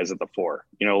guys at the four?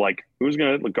 Like who's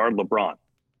going to guard LeBron?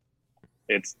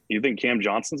 You think Cam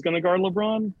Johnson's going to guard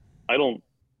LeBron? I don't.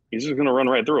 He's just going to run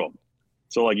right through him.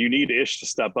 So like you need Ish to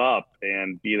step up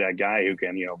and be that guy who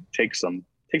can take some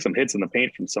hits in the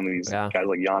paint from some of these guys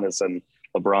like Giannis and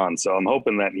LeBron. So I'm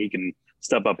hoping that he can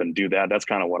step up and do that. That's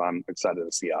kind of what I'm excited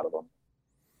to see out of him.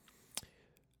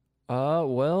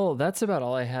 Well, that's about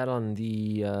all I had on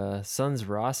the Suns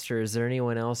roster. Is there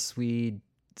anyone else we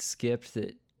skipped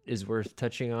that is worth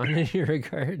touching on in your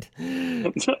regard?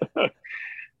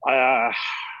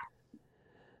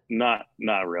 Not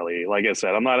really. Like I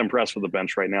said, I'm not impressed with the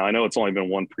bench right now. I know it's only been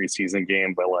one preseason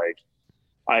game, but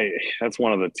that's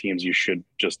one of the teams you should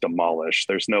just demolish.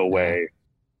 There's no way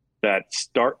that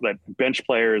bench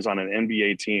players on an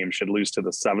NBA team should lose to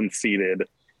the 7th seeded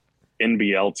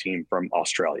NBL team from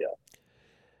Australia.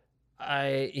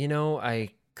 I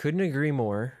couldn't agree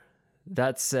more.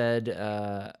 That said,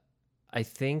 I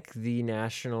think the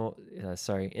international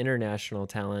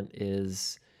talent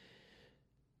is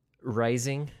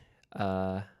rising.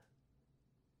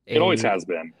 It always has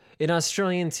been. An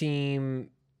Australian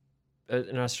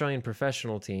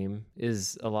professional team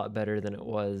is a lot better than it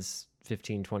was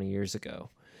 15, 20 years ago.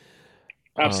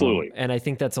 Absolutely. And I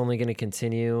think that's only going to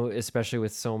continue, especially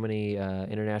with so many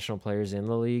international players in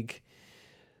the league.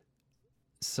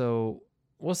 So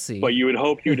we'll see. But you would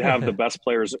hope you'd have the best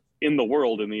players in the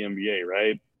world in the NBA,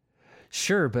 right?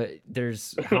 Sure, but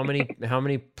there's how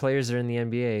many players are in the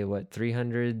NBA? What,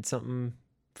 300 something,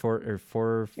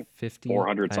 450?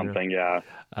 400 something, yeah.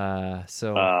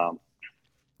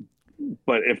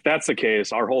 But if that's the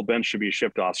case, our whole bench should be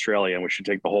shipped to Australia, and we should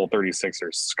take the whole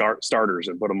 36ers starters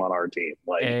and put them on our team.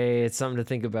 Hey, it's something to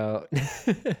think about.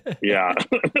 Yeah.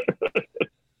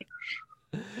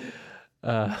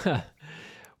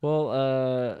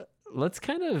 Well, let's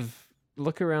kind of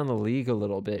look around the league a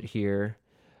little bit here.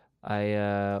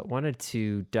 I wanted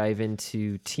to dive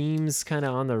into teams kind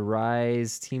of on the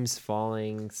rise, teams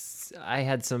falling. I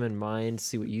had some in mind,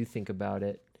 see what you think about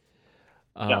it.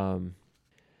 Yeah.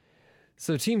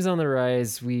 So teams on the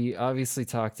rise, we obviously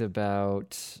talked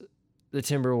about the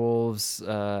Timberwolves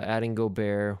adding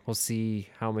Gobert. We'll see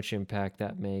how much impact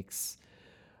that makes.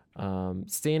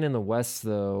 Staying in the West,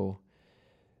 though,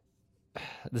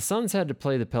 the Suns had to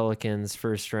play the Pelicans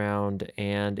first round,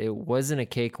 and it wasn't a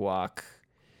cakewalk.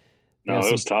 No,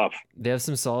 it was tough. They have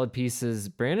some solid pieces.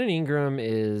 Brandon Ingram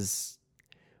is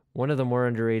one of the more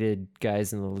underrated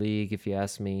guys in the league, if you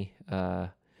ask me.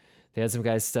 They had some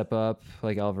guys step up,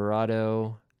 like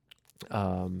Alvarado,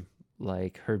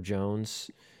 like Herb Jones.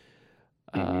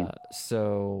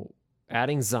 So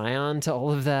adding Zion to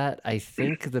all of that, I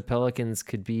think the Pelicans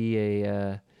could be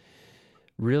a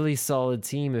really solid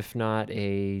team, if not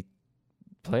a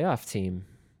playoff team.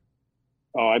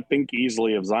 Oh, I think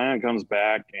easily if Zion comes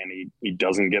back and he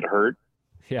doesn't get hurt.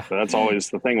 Yeah. But that's always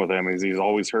the thing with him, is he's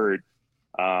always hurt.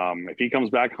 If he comes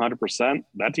back 100%,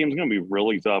 that team's going to be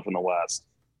really tough in the West,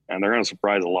 and they're going to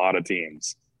surprise a lot of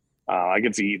teams. I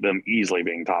could see them easily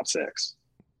being top 6.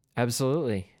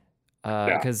 Absolutely.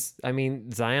 Because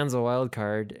Zion's a wild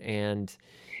card, and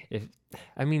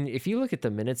if you look at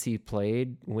the minutes he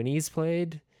played, when he's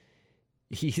played,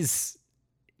 he's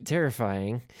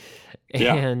terrifying.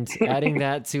 Yeah. And adding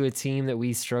that to a team that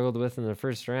we struggled with in the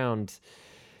first round,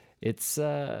 it's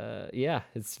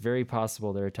very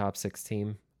possible they're a top 6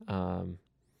 team. I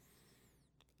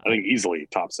think easily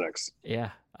top 6. Yeah,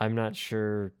 I'm not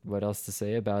sure what else to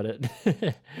say about it.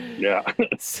 Yeah.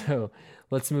 So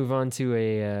let's move on to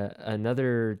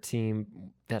another team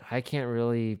that I can't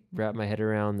really wrap my head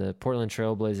around, the Portland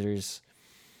Trailblazers.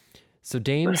 So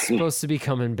Dame's supposed to be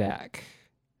coming back.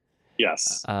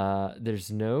 Yes.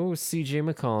 There's no CJ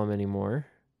McCollum anymore.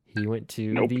 He went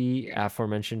to the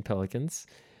aforementioned Pelicans.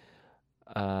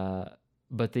 But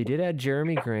they did add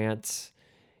Jeremy Grant.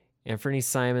 Anthony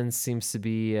Simons seems to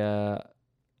be,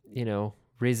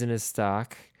 raising his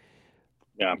stock.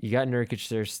 Yeah. You got Nurkic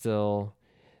there still.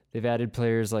 They've added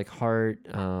players like Hart.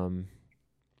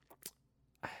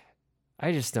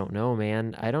 I just don't know,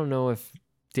 man. I don't know if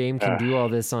Dame can do all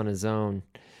this on his own.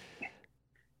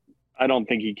 I don't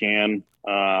think he can.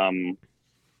 I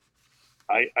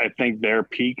think their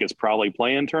peak is probably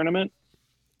play-in tournament.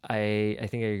 I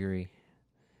think I agree.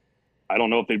 I don't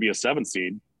know if they'd be a 7th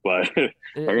seed, but they're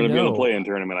going to be in the play-in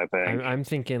tournament, I think. I'm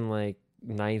thinking like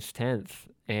 9th, 10th.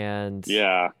 And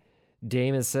yeah,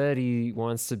 Dame has said he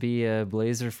wants to be a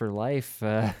Blazer for life.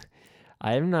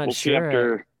 I'm not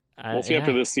sure. We'll see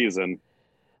after this season.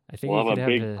 I think we'll have a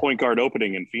big point guard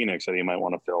opening in Phoenix that he might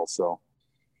want to fill. So.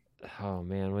 Oh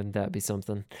man, wouldn't that be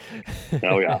something?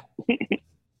 Oh yeah.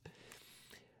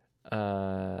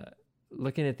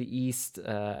 looking at the East,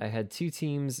 I had two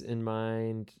teams in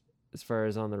mind as far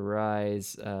as on the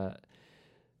rise.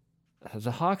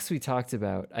 The Hawks we talked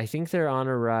about, I think they're on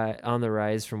on the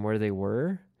rise from where they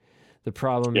were. The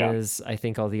problem Yeah. is, I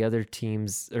think all the other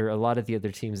teams, or a lot of the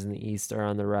other teams in the East, are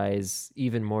on the rise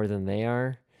even more than they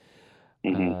are,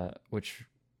 Hmm. which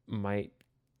might,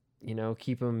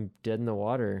 keep them dead in the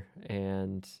water.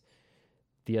 And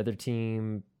the other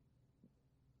team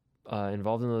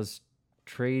involved in those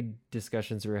trade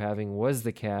discussions we were having was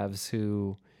the Cavs,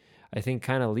 who I think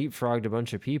kind of leapfrogged a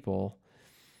bunch of people.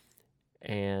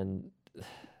 And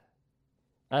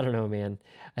I don't know, man.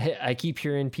 I keep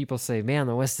hearing people say, man,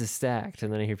 the West is stacked.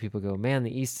 And then I hear people go, man,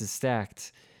 the East is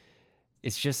stacked.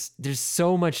 It's just, there's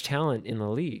so much talent in the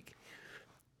league.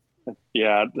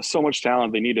 Yeah, there's so much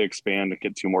talent. They need to expand to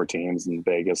get two more teams in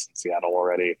Vegas and Seattle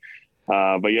already.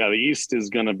 But yeah, the East is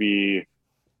going to be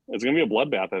it's going to be a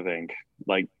bloodbath. I think.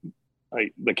 Like,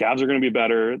 the Cavs are going to be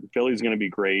better. The Phillies going to be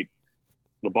great.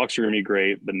 The Bucks are going to be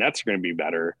great. The Nets are going to be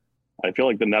better. I feel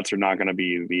like the Nets are not going to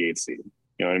be the 8th seed.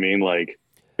 You know what I mean? Like,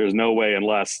 there's no way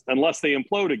unless they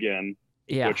implode again,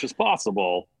 Yeah, which is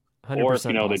possible, or if 100%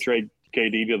 they possible. trade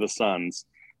KD to the Suns.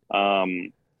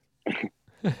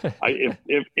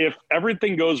 If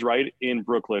everything goes right in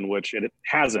Brooklyn, which it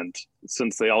hasn't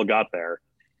since they all got there,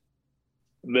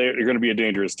 they're going to be a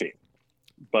dangerous team.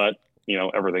 But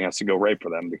everything has to go right for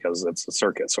them because it's a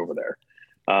circus over there.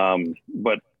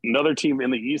 But another team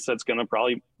in the East that's going to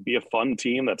probably be a fun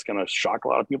team that's going to shock a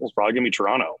lot of people is probably going to be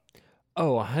Toronto.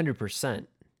 Oh, 100%.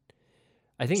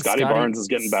 I think Scotty Barnes is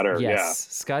getting better. Yes, Yeah.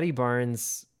 Scotty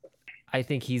Barnes, I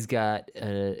think he's got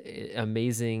an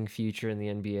amazing future in the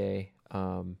NBA.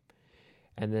 And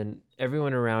then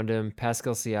everyone around him,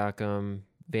 Pascal Siakam,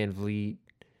 Van Vliet,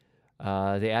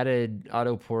 they added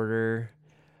Otto Porter.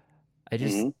 I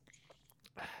just, Mhm.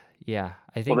 yeah,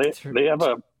 I Well, think they have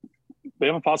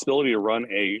a possibility to run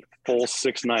a full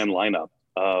 6'9" lineup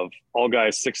of all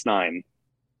guys 6'9"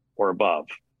 or above,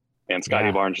 and Scotty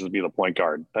yeah, Barnes just be the point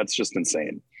guard. That's just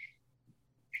insane.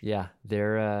 yeah,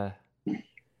 they're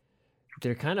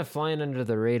kind of flying under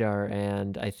the radar,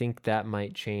 and I think that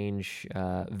might change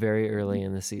very early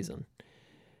in the season.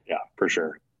 Yeah, for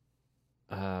sure.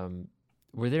 Um,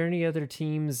 were there any other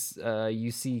teams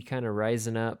you see kind of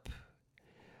rising up?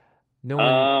 No one.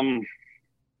 Um,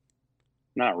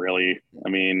 Not really. I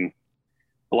mean,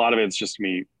 a lot of it's just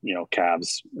me,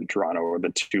 Cavs and Toronto are the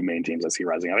two main teams I see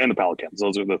rising up, and the Pelicans.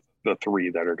 Those are the three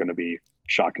that are going to be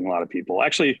shocking a lot of people.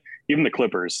 Actually, even the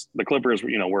Clippers. The Clippers,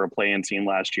 were a play-in team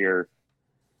last year,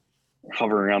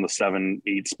 hovering around the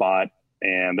 7-8 spot,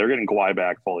 and they're getting Kawhi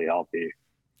back fully healthy.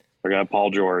 They're going to have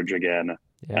Paul George again, and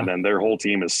Yeah. then their whole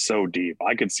team is so deep.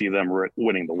 I could see them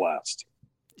winning the West.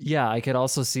 Yeah, I could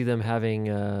also see them having,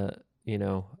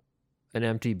 an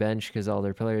empty bench because all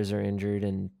their players are injured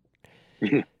and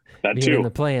That being in too. the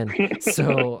plan.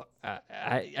 So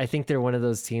I think they're one of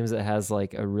those teams that has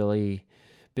like a really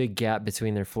big gap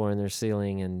between their floor and their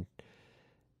ceiling, and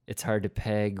it's hard to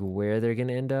peg where they're going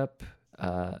to end up.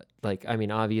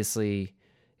 Obviously,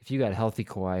 if you got healthy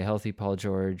Kawhi, healthy Paul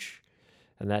George,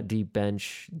 and that deep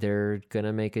bench, they're going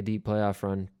to make a deep playoff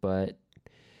run, but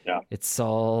Yeah. it's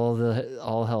all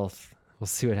health. We'll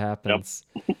see what happens.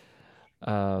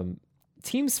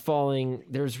 Teams falling,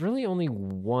 there's really only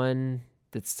one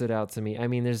that stood out to me. I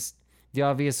mean, there's the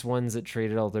obvious ones that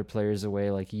traded all their players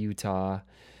away, like Utah.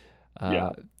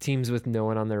 Yeah. Teams with no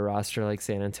one on their roster, like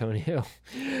San Antonio.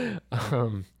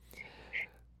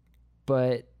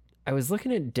 But I was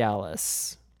looking at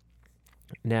Dallas.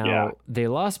 Now, Yeah. they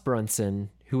lost Brunson,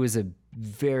 who was a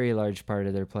very large part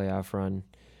of their playoff run,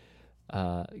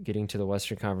 getting to the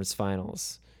Western Conference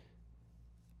Finals.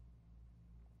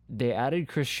 They added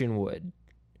Christian Wood.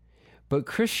 But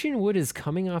Christian Wood is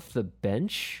coming off the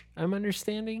bench, I'm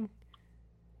understanding.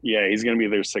 Yeah, he's going to be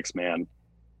their sixth man.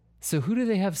 So who do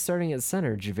they have starting at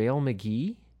center? JaVale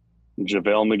McGee?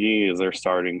 JaVale McGee is their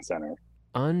starting center.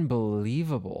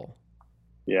 Unbelievable.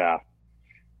 Yeah.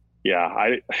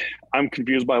 Yeah. I'm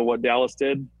confused by what Dallas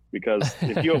did, because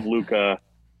if you have Luka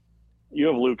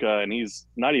and he's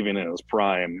not even in his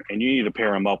prime, and you need to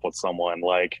pair him up with someone,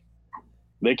 like,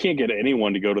 they can't get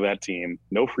anyone to go to that team.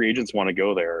 No free agents want to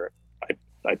go there.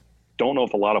 I don't know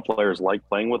if a lot of players like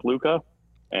playing with Luka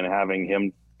and having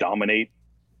him dominate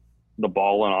the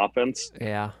ball on offense.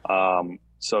 Yeah.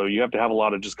 So you have to have a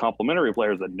lot of just complementary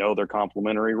players that know they're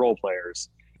complementary role players.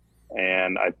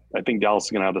 And I think Dallas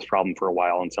is going to have this problem for a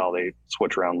while until they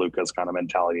switch around Luka's kind of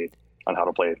mentality on how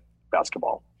to play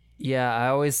basketball. Yeah, I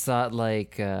always thought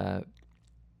like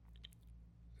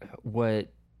what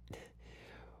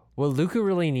Luka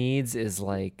really needs is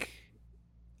like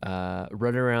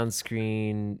run around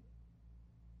screen,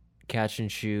 catch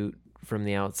and shoot from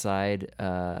the outside.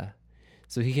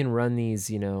 So he can run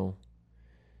these,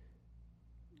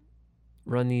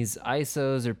 run these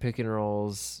ISOs or pick and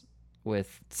rolls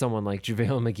with someone like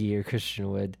JaVale McGee or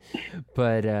Christian Wood.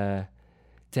 But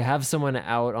to have someone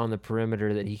out on the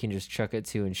perimeter that he can just chuck it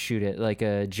to and shoot it, like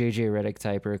a JJ Redick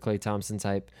type or a Klay Thompson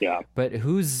type. Yeah. But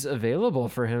who's available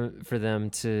for them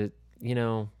to,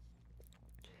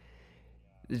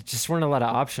 just weren't a lot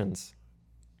of options.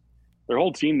 Their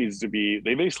whole team needs to be,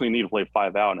 they basically need to play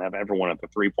 5 out and have everyone at the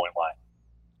 3-point line.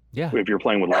 Yeah. If you're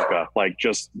playing with Luka, like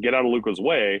just get out of Luka's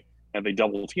way, and they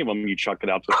double team him, you chuck it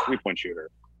out to a 3-point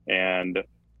shooter. And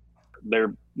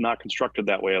they're not constructed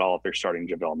that way at all if they're starting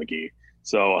JaVale McGee.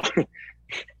 So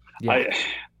yeah.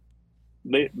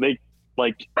 They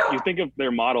like, you think of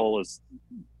their model as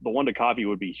the one to copy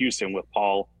would be Houston with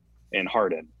Paul and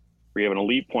Harden, where you have an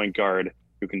elite point guard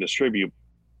who can distribute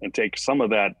and take some of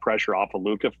that pressure off of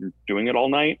Luka from doing it all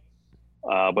night,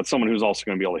 but someone who's also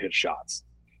going to be able to hit shots.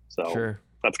 So Sure.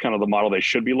 That's kind of the model they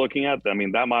should be looking at. I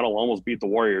mean, that model almost beat the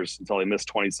Warriors until they missed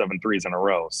 27 threes in a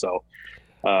row. So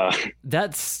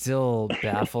that still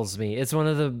baffles me. It's one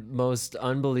of the most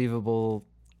unbelievable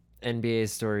NBA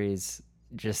stories.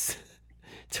 Just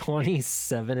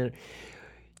 27.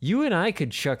 You and I could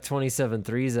chuck 27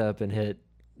 threes up and hit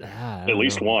at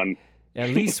least one. At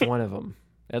least one of them.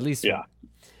 At least yeah.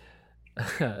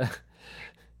 One.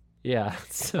 Yeah.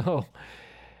 So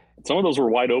some of those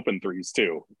were wide open threes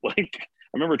too. Like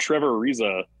I remember Trevor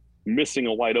Ariza missing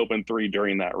a wide open 3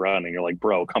 during that run, and you're like,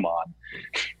 bro, come on.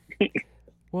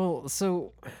 Well,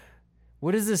 so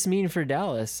what does this mean for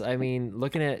Dallas? I mean,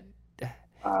 looking at the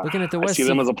West, I see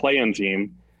them as a play-in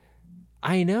team.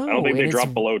 I know. I don't think they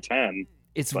drop below 10.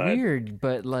 It's weird,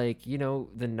 but like,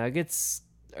 the Nuggets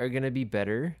are going to be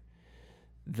better.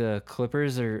 The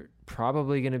Clippers are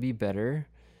probably going to be better.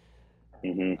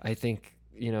 Mm-hmm. I think,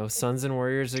 Suns and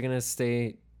Warriors are going to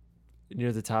stay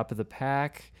near the top of the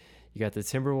pack. You got the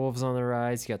Timberwolves on the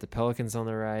rise. You got the Pelicans on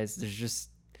the rise.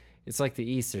 It's like the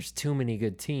East. There's too many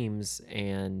good teams,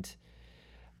 and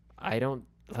I don't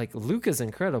like Luka's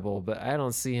incredible, but I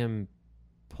don't see him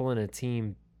pulling a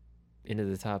team into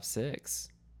the top 6.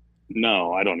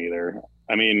 No, I don't either.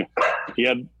 I mean, he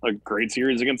had a great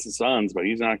series against the Suns, but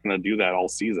he's not going to do that all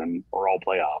season or all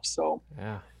playoffs. So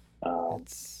yeah,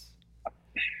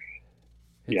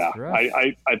 yeah, rough.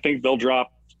 I think they'll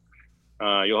drop.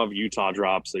 You'll have Utah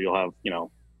drop, so you'll have,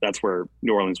 that's where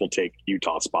New Orleans will take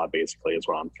Utah's spot, basically, is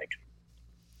what I'm thinking.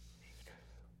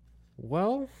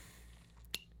 Well,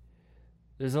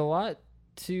 there's a lot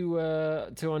to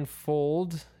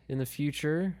unfold in the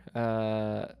future,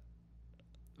 but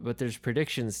there's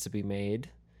predictions to be made.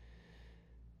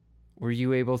 Were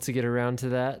you able to get around to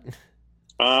that?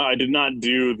 I did not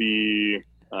do the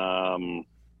All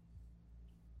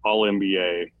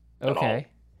NBA. Okay,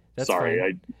 that's sorry, fine.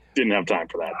 I didn't have time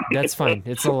for that. That's fine.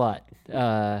 It's a lot.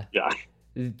 Yeah.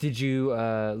 Did you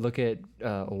look at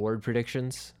award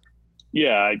predictions?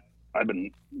 Yeah, I've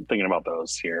been thinking about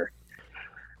those here.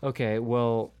 Okay,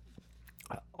 well,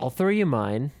 I'll throw you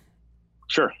mine.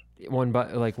 Sure. One,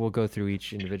 but we'll go through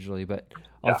each individually, but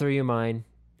I'll throw you mine.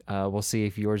 We'll see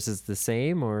if yours is the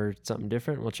same or something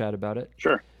different. We'll chat about it.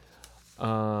 Sure.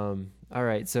 All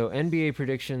right. So NBA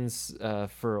predictions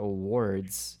for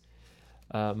awards.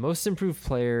 Most improved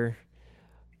player,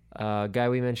 guy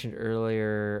we mentioned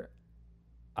earlier.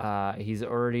 He's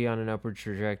already on an upward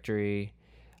trajectory.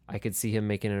 I could see him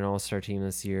making an all-star team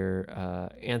this year.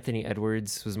 Anthony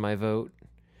Edwards was my vote.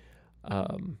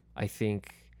 I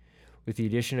think with the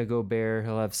addition of Gobert,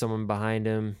 he'll have someone behind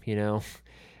him,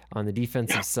 on the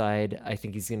defensive side. I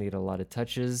think he's going to get a lot of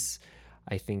touches.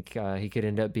 I think he could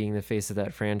end up being the face of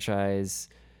that franchise.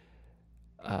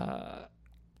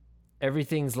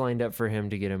 Everything's lined up for him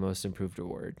to get a most improved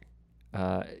award.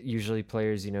 Usually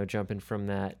players, jumping from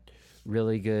that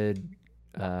really good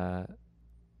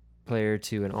player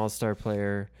to an all-star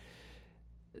player,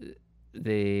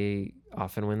 they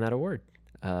often win that award.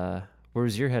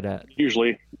 Where's your head at?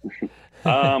 Usually.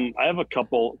 I have a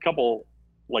couple,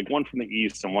 like one from the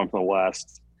East and one from the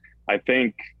West. I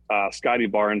think Scotty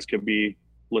Barnes could be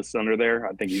listed under there.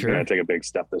 I think he's going to take a big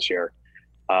step this year.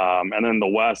 And then the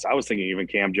West, I was thinking even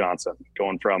Cam Johnson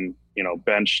going from,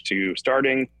 bench to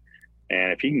starting.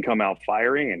 And if he can come out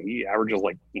firing and he averages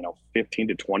 15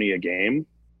 to 20 a game,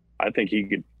 I think he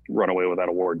could run away with that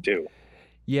award too.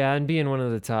 Yeah, and being one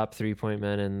of the top 3-point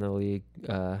men in the league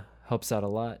helps out a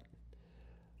lot.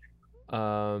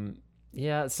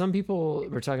 Yeah, some people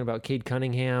were talking about Cade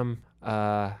Cunningham,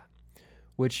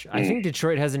 which I think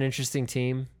Detroit has an interesting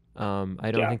team.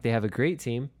 I don't think they have a great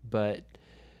team, but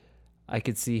I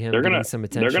could see him getting some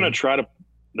attention. They're going to try to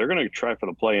they're going to try for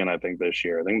the play-in. I think this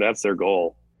year. I think that's their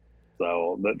goal.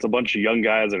 So that's a bunch of young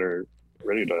guys that are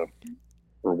ready to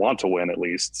or want to win at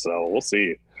least. So we'll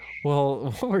see.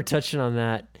 Well, while we're touching on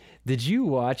that, did you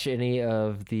watch any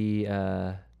of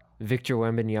the Victor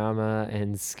Wembanyama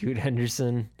and Scoot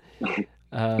Henderson No,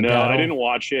 I battle? didn't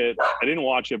watch it. I didn't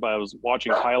watch it, but I was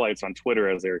watching highlights on Twitter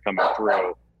as they were coming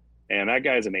through. And that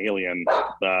guy's an alien.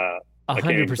 A I can't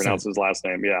hundred even pronounce percent. his last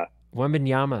name. Yeah,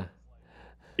 Wembanyama.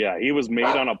 yeah. He was made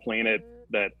on a planet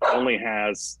that only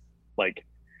has like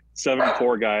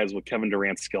 7'4" guys with Kevin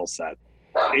Durant's skill set.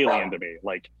 Alien to me.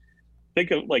 Like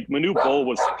think of like Manu Bol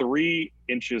was 3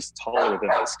 inches taller than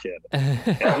this kid,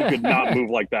 and he could not move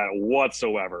like that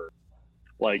whatsoever.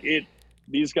 Like it,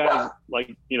 these guys,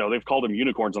 like they've called him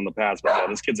unicorns in the past, but no,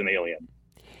 this kid's an alien.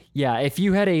 Yeah, if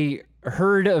you had a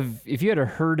herd of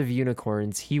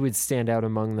unicorns, he would stand out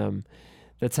among them.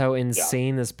 That's how Yeah,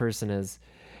 insane this person is.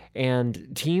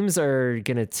 And teams are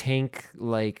gonna tank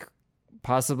like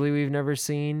possibly we've never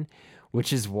seen,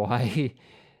 which is why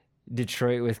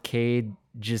Detroit with Cade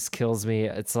just kills me.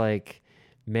 It's like,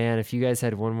 man, if you guys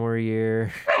had one more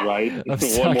year right. of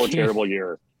One more sucking. terrible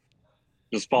year.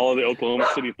 Just follow the Oklahoma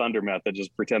City Thunder method.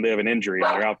 Just pretend they have an injury and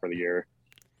they're out for the year.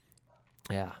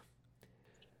 Yeah.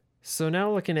 So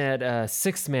now looking at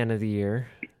sixth man of the year,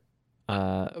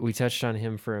 we touched on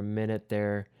him for a minute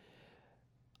there.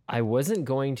 I wasn't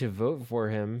going to vote for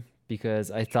him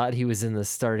because I thought he was in the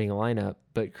starting lineup,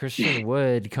 but Christian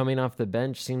Wood coming off the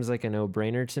bench seems like a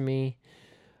no-brainer to me.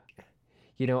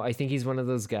 I think he's one of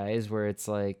those guys where it's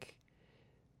like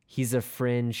he's a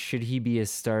fringe. Should he be a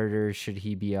starter? Should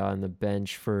he be on the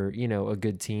bench for, a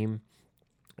good team?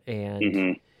 And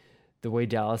Mm-hmm. the way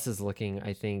Dallas is looking,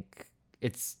 I think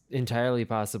it's entirely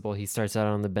possible he starts out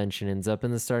on the bench and ends up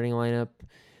in the starting lineup,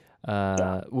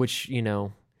 Yeah. which,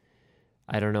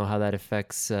 I don't know how that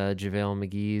affects JaVale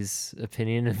McGee's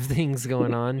opinion of things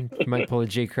going on. He might pull a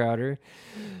Jay Crowder,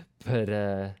 but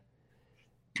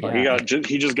yeah,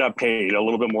 He just got paid a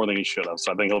little bit more than he should have,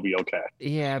 so I think he'll be okay.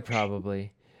 yeah,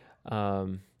 probably.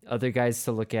 Other guys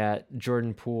to look at: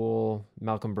 Jordan Poole,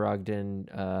 Malcolm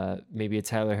Brogdon, maybe a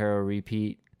Tyler Harrow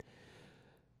repeat.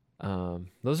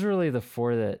 Those are really the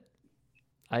four that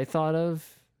I thought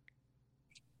of.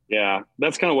 Yeah,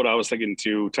 that's kind of what I was thinking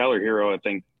too. Tyler Hero, I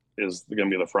think, is going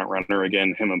to be the front runner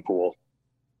again. Him and Poole.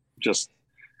 Just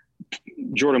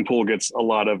Jordan Poole gets a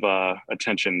lot of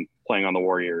attention playing on the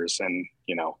Warriors, and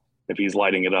if he's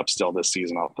lighting it up still this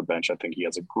season off the bench, I think he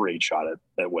has a great shot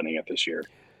at winning it this year.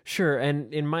 Sure,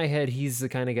 and in my head, he's the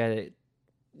kind of guy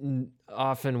that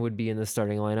often would be in the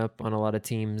starting lineup on a lot of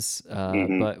teams.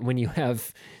 Mm-hmm. But when you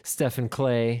have Steph and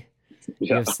Clay,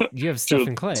 Yeah, you have Steph two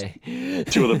and Clay,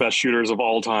 two of the best shooters of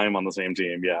all time on the same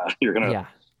team. Yeah, you're gonna yeah,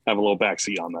 have a little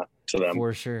backseat on that to them.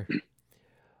 for sure.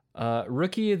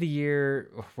 Rookie of the year,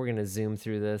 we're gonna zoom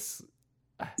through this.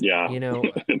 Yeah,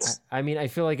 I mean, I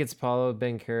feel like it's Paulo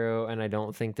Banchero, and I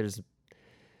don't think there's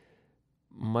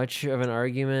much of an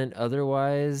argument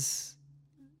otherwise.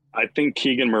 I think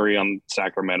Keegan Murray on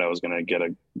Sacramento is going to get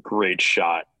a great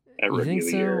shot at You Rookie think of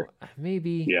the so? Year.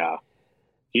 Maybe. Yeah,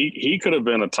 he could have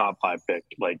been a top 5 pick,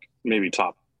 like maybe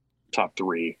top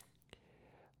 3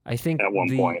 I think at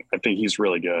one point. I think he's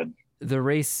really good. The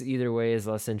race either way is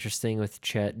less interesting with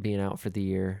Chet being out for the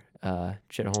year.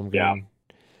 Chet Holmgren. Yeah.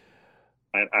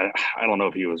 I don't know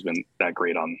if he has been that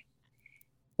great on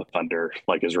the Thunder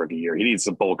like his rookie year. He needs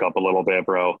to bulk up a little bit,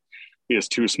 bro. He is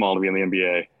too small to be in the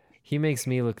NBA. He makes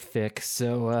me look thick,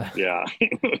 so Yeah.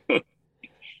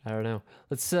 I don't know.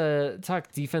 Let's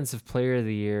talk defensive player of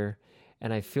the year.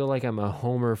 And I feel like I'm a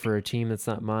homer for a team that's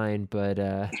not mine,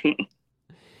 but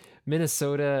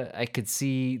Minnesota, I could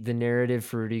see the narrative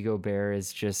for Rudy Gobert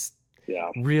is just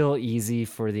real easy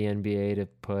for the NBA to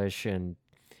push. And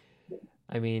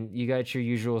I mean, you got your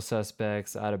usual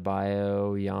suspects: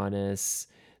 Adebayo, Giannis,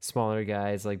 smaller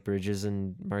guys like Bridges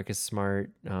and Marcus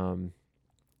Smart.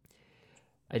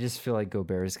 I just feel like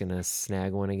Gobert is gonna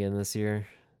snag one again this year.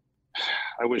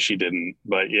 I wish he didn't,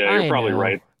 but yeah, you're probably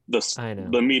right. I know.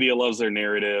 The media loves their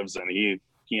narratives, and he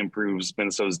improves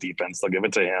Minnesota's defense. They'll give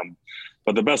it to him.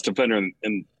 But the best defender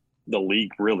in the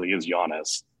league really is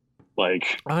Giannis.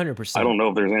 Like 100%. I don't know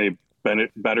if there's any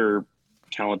better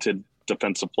talented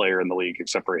defensive player in the league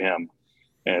except for him.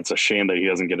 And it's a shame that he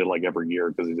doesn't get it like every year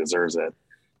because he deserves it.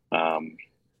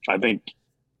 I think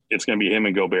it's going to be him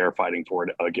and Gobert fighting for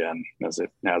it again, as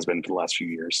it has been for the last few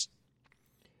years.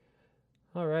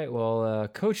 All right. Well,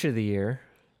 coach of the year.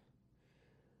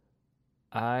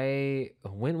 I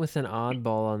went with an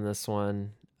oddball on this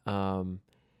one.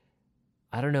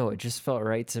 I don't know. It just felt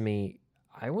right to me.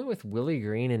 I went with Willie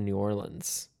Green in New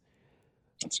Orleans.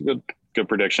 That's a good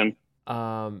prediction.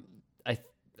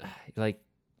 like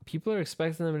people are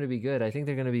expecting them to be good. I think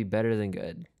they're going to be better than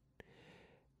good.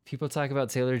 People talk about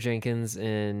Taylor Jenkins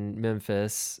in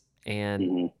Memphis, and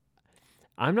Mm-hmm.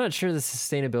 I'm not sure the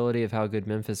sustainability of how good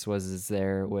Memphis was is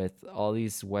there with all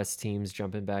these West teams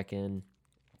jumping back in.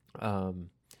 Um,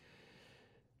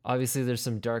 Obviously, there's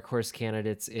some dark horse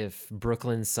candidates. If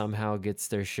Brooklyn somehow gets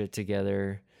their shit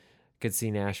together, could see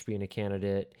Nash being a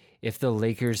candidate. If the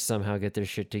Lakers somehow get their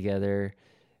shit together,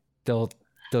 they'll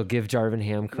they'll give Jarvin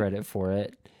Ham credit for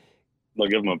it. They'll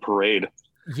give them a parade.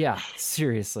 Yeah,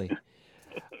 seriously.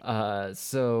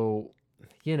 So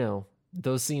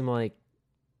those seem like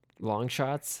long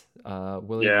shots.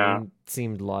 Willie Yeah. Green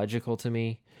seemed logical to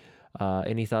me.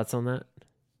 Any thoughts on that?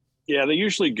 Yeah, they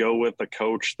usually go with a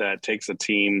coach that takes a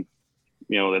team,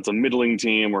 that's a middling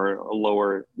team or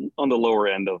on the lower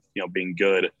end of, being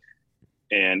good.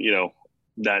 And,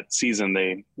 that season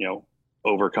they,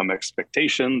 overcome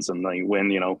expectations and they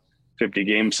win, 50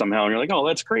 games somehow. And you're like, oh,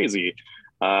 that's crazy.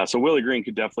 So Willie Green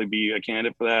could definitely be a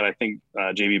candidate for that. I think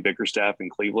JB Bickerstaff in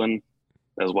Cleveland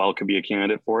as well could be a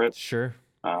candidate for it. Sure.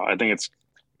 I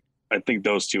think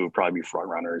those two would probably be front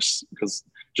runners because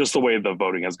just the way the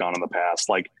voting has gone in the past,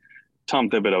 like Tom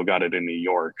Thibodeau got it in New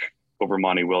York over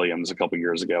Monty Williams a couple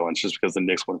years ago. And it's just because the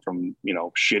Knicks went from,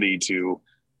 shitty to,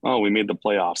 oh, we made the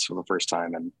playoffs for the first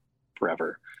time in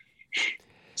forever.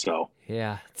 So,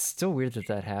 yeah, it's still weird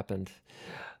that happened.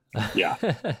 Yeah.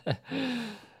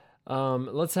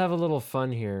 Let's have a little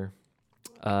fun here.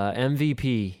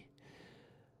 MVP.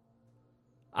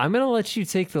 I'm gonna let you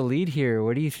take the lead here.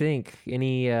 What do you think?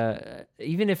 Any,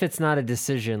 even if it's not a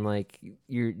decision, like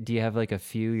do you have like a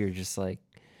few? You're just like,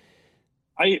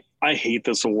 I hate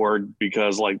this award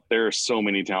because like there are so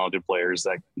many talented players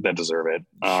that deserve it.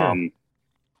 Sure.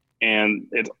 And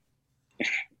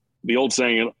the old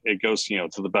saying, it goes, to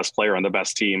the best player on the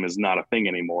best team is not a thing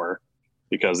anymore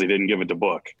because they didn't give it to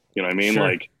Book. You know what I mean? Sure.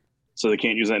 Like, so they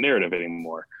can't use that narrative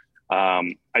anymore.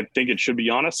 I think it should be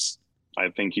Giannis. I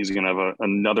think he's going to have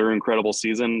another incredible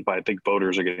season, but I think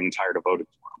voters are getting tired of voting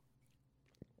for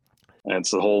him. And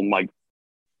it's the whole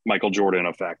Michael Jordan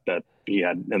effect that he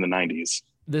had in the 90s.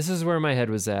 This is where my head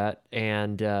was at,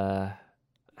 and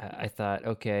I thought,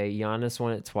 okay, Giannis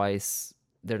won it twice.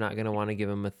 They're not going to want to give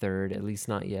him a third, at least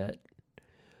not yet.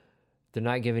 They're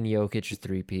not giving Jokic a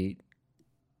three-peat.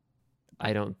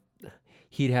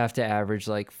 He'd have to average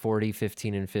like 40,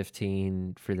 15, and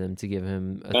 15 for them to give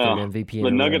him a third MVP. The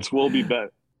Nuggets will be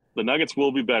better. The Nuggets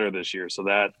will be better this year, so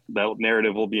that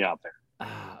narrative will be out there.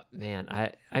 Man,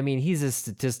 I mean, he's a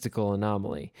statistical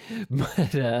anomaly,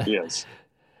 but yes.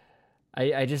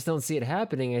 I just don't see it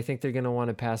happening. I think they're going to want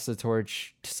to pass the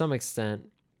torch to some extent.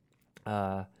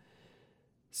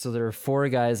 So there are 4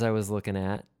 guys I was looking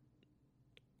at.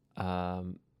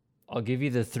 I'll give you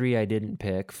the 3 I didn't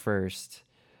pick first.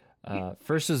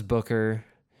 First is Booker.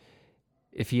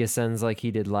 If he ascends like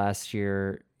he did last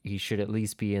year, he should at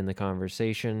least be in the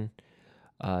conversation,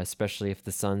 especially if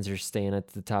the Suns are staying at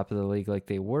the top of the league like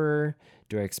they were.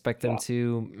 Do I expect them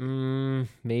to?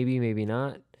 Maybe, maybe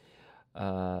not.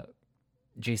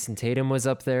 Jason Tatum was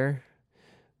up there,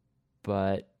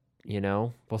 but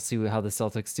we'll see how the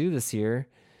Celtics do this year.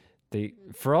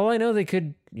 For all I know, they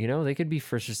could be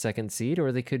first or second seed,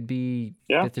 or they could be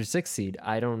 5th or 6th seed.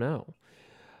 I don't know.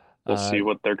 We'll see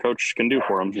what their coach can do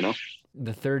for them.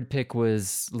 The 3rd pick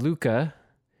was Luka.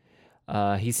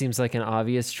 He seems like an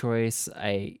obvious choice.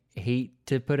 I hate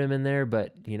to put him in there,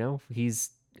 but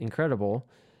he's incredible.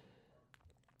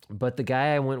 But the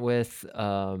guy I went with,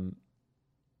 do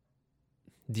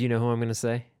you know who I'm going to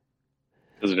say?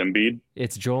 Is it Embiid?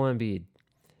 It's Joel Embiid.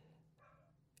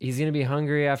 He's going to be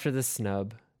hungry after the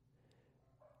snub.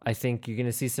 I think you're going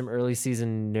to see some early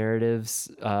season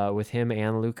narratives with him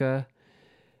and Luka.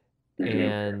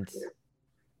 And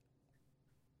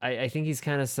I think he's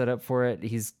kind of set up for it.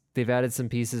 They've added some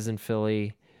pieces in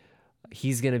Philly.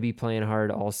 He's going to be playing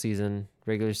hard all season,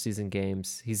 regular season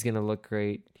games. He's going to look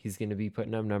great. He's going to be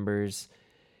putting up numbers,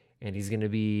 and he's going to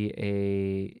be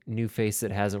a new face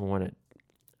that hasn't won it.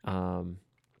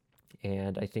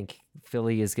 And I think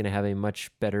Philly is going to have a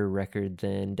much better record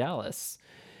than Dallas,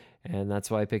 and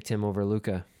that's why I picked him over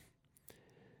Luka.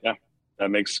 Yeah, that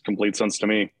makes complete sense to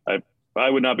me. I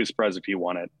would not be surprised if he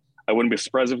won it. I wouldn't be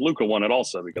surprised if Luka won it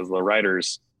also, because the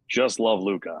writers just love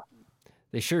Luka.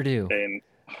 They sure do. And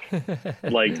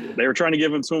like they were trying to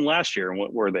give him to him last year, and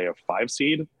what were they, a 5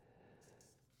 seed?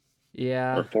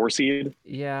 Yeah. Or 4 seed?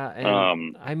 Yeah.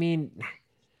 And, I mean,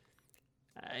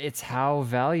 it's how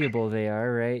valuable they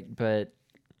are, right? But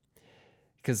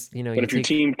because but if your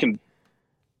team can,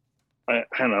 I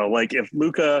don't know, like if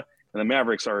Luka and the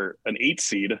Mavericks are an 8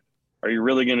 seed, are you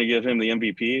really going to give him the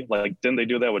MVP? Like, didn't they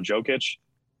do that with Jokic?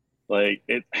 Like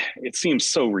it seems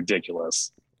so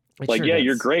ridiculous. It Like, sure yeah,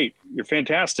 you're does. great, you're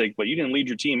fantastic, but you didn't lead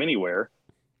your team anywhere.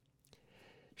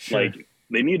 Sure. Like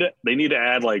they need to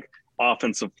add like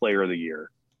offensive player of the year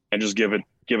and just give it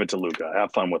to Luca.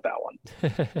 Have fun with that one.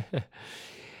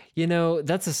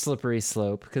 That's a slippery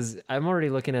slope because I'm already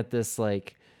looking at this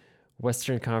like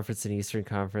Western Conference and Eastern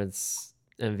Conference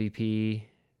MVP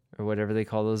or whatever they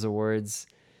call those awards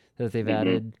that they've Hmm.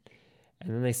 added.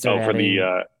 And then they start Oh,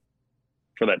 adding,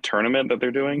 for that tournament that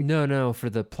they're doing. no, for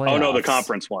the Oh no, the playoffs.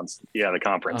 conference ones. Yeah, the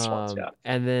conference ones. Yeah,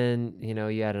 And then,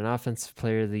 you add an offensive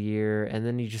player of the year, and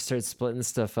then you just start splitting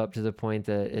stuff up to the point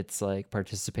that it's like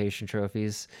participation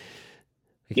trophies.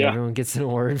 Like yeah, everyone gets an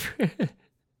award.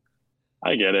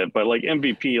 I get it. But like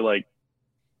MVP, like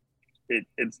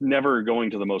it's never going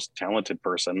to the most talented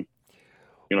person.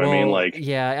 You know what I mean? Well, Like,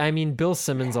 yeah, I mean, Bill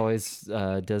Simmons always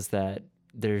does that.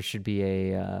 There should be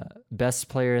a best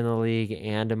player in the league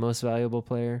and a most valuable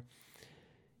player.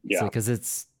 So, yeah, because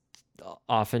it's two different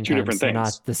oftentimes things.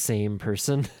 not the same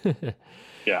person.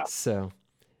 Yeah, So,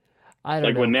 I don't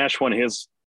like when know. Nash won his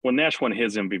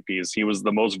MVPs, he was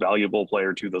the most valuable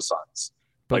player to the Suns.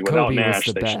 But Like without Kobe was the Nash,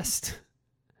 they should. best.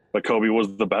 But Kobe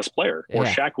was the best player, or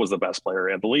Yeah, Shaq was the best player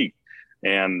at the league.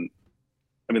 And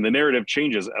I mean, the narrative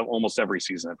changes almost every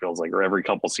season. It feels like, or every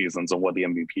couple seasons of what the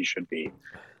MVP should be.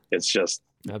 It's just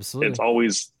it's absolutely.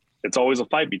 always it's always a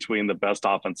fight between the best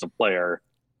offensive player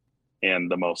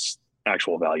and the most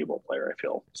actual valuable player. I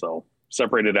feel so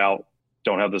separate it out.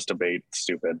 Don't have this debate. It's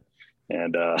stupid,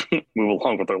 and move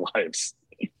along with their lives.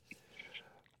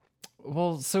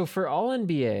 Well, so for all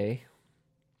NBA,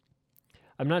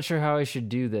 I'm not sure how I should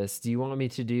do this. Do you want me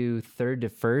to do third to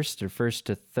first or first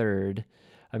to third?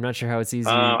 I'm not sure how it's easy.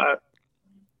 Uh,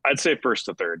 I'd say first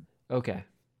to third. Okay.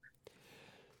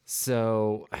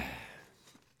 So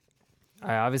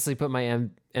I obviously put my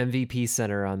MVP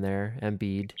center on there,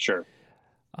 Embiid. Sure.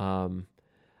 Um,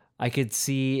 I could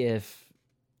see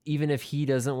even if he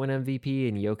doesn't win MVP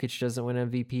and Jokic doesn't win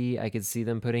MVP, I could see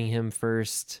them putting him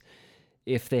first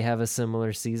if they have a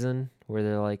similar season where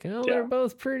they're like, oh, they're Yeah.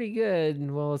 both pretty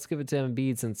good. Well, let's give it to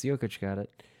Embiid since Jokic got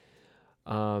it.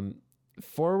 Um,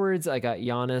 Forwards, I got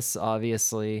Giannis,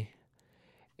 obviously.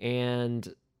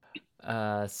 And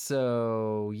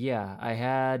so yeah, I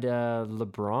had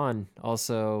LeBron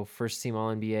also first team All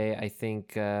NBA. I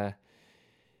think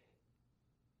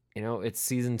it's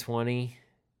season 20.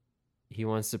 He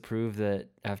wants to prove that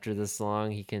after this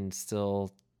long, he can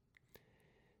still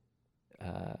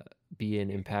uh, be an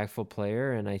impactful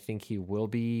player, and I think he will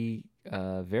be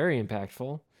very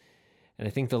impactful. And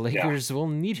I think the Yeah. Lakers will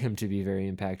need him to be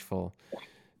very impactful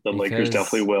The Lakers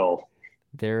definitely because will.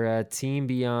 their team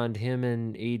beyond him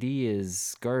and AD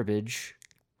is garbage.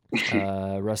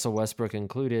 Russell Westbrook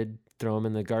included. Throw him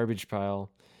in the garbage pile.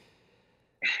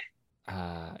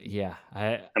 Yeah,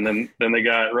 And then they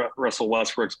got Russell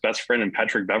Westbrook's best friend and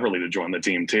Patrick Beverly to join the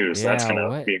team too. So that's yeah. gonna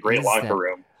What be a great is locker that?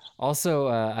 room. Also,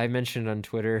 I mentioned on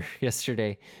Twitter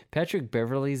yesterday, Patrick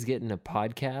Beverly's getting a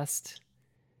podcast.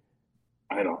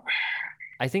 I don't.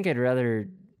 I think I'd rather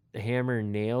hammer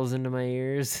nails into my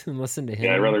ears and listen to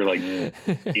Yeah, I'd him. rather like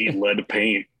eat lead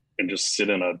paint and just sit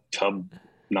in a tub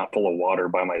not full of water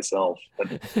by myself.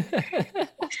 But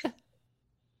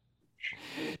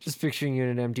Just picturing you in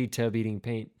an empty tub eating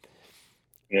paint.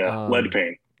 yeah, lead Um,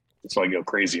 paint. So I go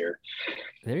crazier.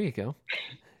 there you go.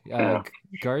 Yeah,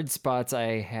 Guard spots,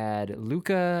 I had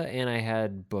Luca and I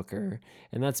had Booker,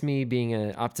 and that's me being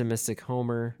an optimistic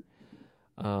homer.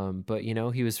 But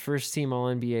he was first team All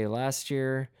NBA last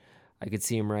year. I could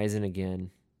see him rising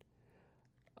again.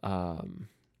 Um,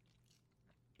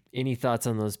 any thoughts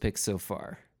on those picks so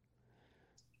far?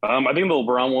 I think the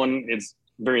LeBron one. It's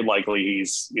very likely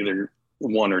he's either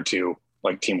one or two,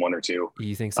 like team one or two.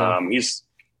 You think so?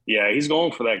 He's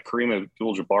going for that Kareem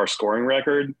Abdul-Jabbar scoring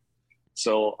record.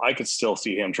 So I could still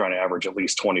see him trying to average at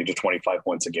least 20 to 25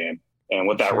 points a game. And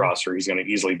with that Sure. roster, he's going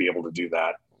to easily be able to do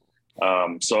that.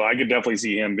 So I could definitely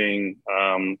see him being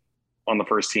on the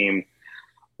first team.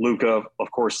 Luca,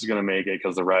 of course, is going to make it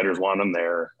because the Riders want him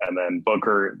there. And then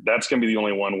Booker, that's going to be the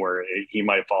only one where he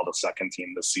might fall to second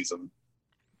team this season.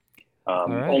 All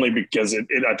right. Only because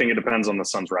I think it depends on the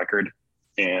Suns' record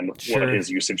and what Sure. his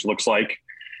usage looks like.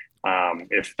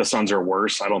 If the Suns are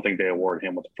worse, I don't think they award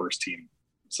him with the first team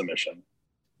submission.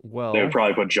 They would Well,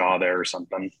 probably put Jaw there or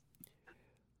something.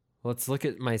 let's look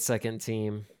at my second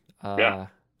team. Yeah.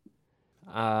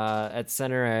 At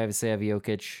center, I obviously have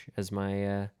Jokic as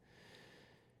my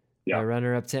Yeah.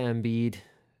 runner up to Embiid.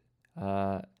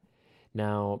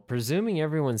 Now, presuming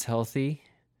everyone's healthy,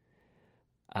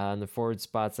 on the forward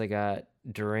spots, I got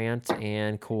Durant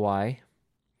and Kawhi.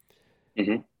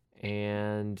 Mhm.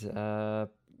 And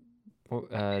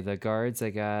The guards, I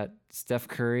got Steph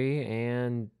Curry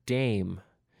and Dame.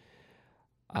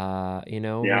 Yeah,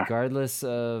 Regardless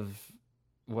of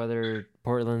whether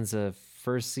Portland's a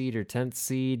first seed or 10th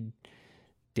seed,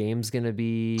 Dame's going to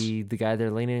be the guy they're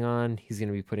leaning on. He's going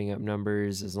to be putting up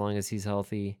numbers as long as he's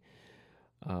healthy.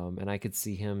 And I could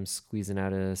see him squeezing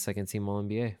out a second team All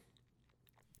NBA.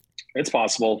 it's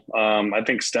possible. I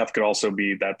think Steph could also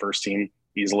be that first team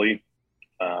easily,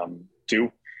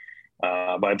 too.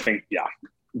 But I think, yeah,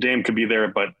 Dame could be there,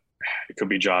 but it could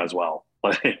be Ja as well.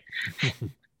 I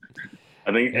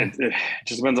think Yeah. it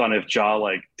just depends on if Ja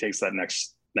like takes that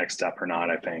next step or not.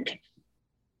 I think.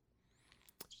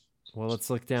 Well, let's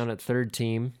look down at third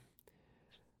team.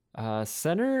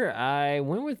 Center, I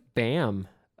went with Bam.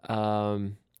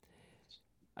 Um,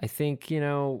 I think,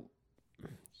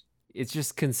 it's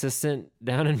just consistent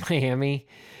down in Miami.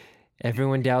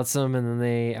 Everyone doubts them and then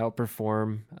they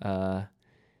outperform.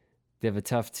 They have a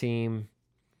tough team.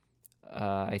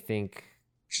 I think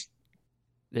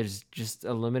there's just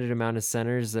a limited amount of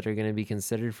centers that are going to be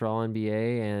considered for All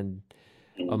NBA, and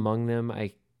among them,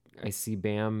 I see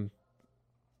Bam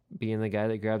being the guy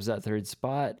that grabs that third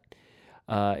spot.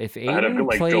 If Ahead of Aiden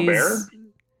like Gobert, plays,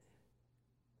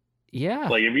 yeah,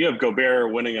 like if you have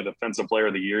Gobert winning a Defensive Player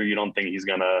of the Year, you don't think he's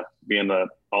gonna be in the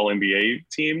All NBA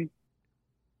team?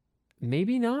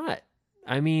 maybe not.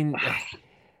 I mean,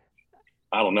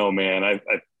 I don't know, man.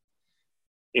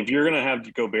 If you're gonna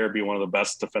have Gobert be one of the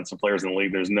best defensive players in the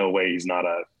league, there's no way he's not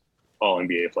a All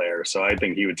NBA player. So I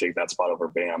think he would take that spot over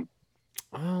Bam.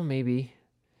 oh, maybe.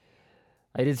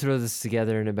 I did throw this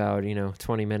together in about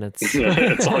 20 minutes.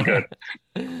 It's all good.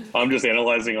 I'm just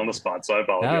analyzing on the spot, so I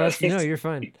apologize. No, you're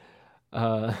fine.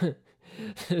 Uh,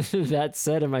 that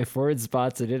said, in my forward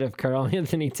spots, I did have Karl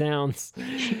Anthony Towns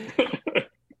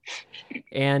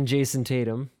and Jason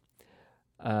Tatum.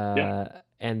 Yeah.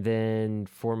 And then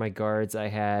for my guards, I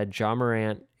had Ja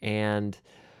Morant and,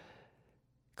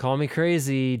 call me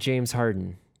crazy, James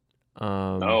Harden.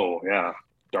 Oh yeah,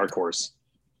 dark horse.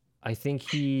 I think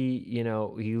he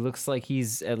looks like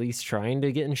he's at least trying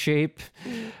to get in shape.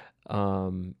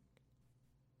 I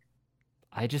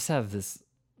just have this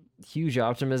huge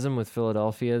optimism with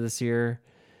Philadelphia this year.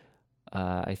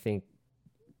 I think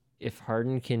if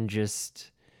Harden can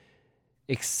just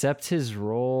accept his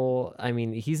role, I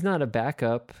mean, he's not a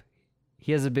backup.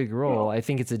 He has a big role. No. I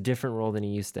think it's a different role than he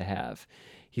used to have.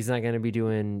 He's not going to be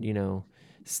doing,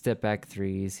 step back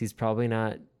threes. He's probably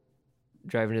not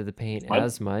driving to the paint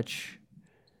as much.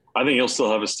 I think he'll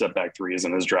still have his step back threes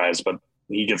and his drives, but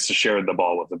he gets to share the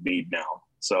ball with Embiid now.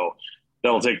 So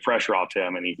that'll take pressure off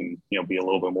him, and he can be a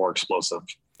little bit more explosive.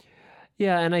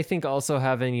 Yeah, and I think also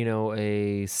having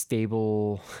a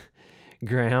stable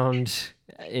ground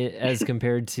as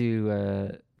compared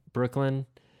to Brooklyn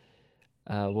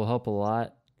will help a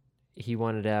lot. He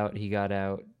wanted out, he got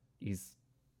out. He's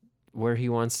where he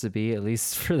wants to be, at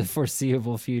least for the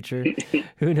foreseeable future.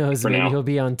 Who knows? Maybe he'll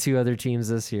be on 2 other teams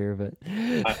this year, but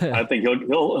I think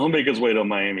he'll make his way to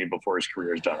Miami before his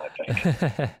career is done, I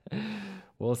think.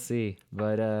 We'll see.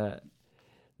 But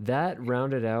that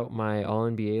rounded out my All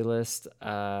NBA list.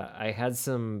 I had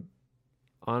some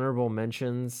honorable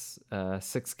mentions,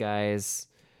 6 guys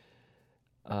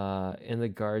in the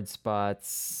guard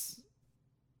spots.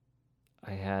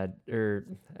 I had,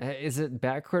 is it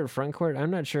backcourt, frontcourt?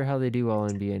 I'm not sure how they do All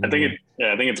NBA anymore.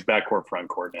 I think it's backcourt,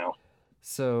 frontcourt now.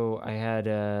 So I had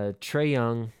Trae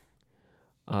Young.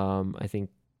 I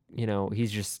think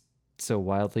he's just so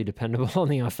wildly dependable on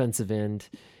the offensive end,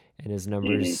 and his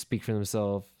numbers speak for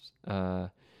themselves. Paul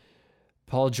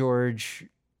George,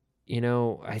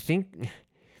 I think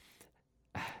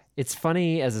it's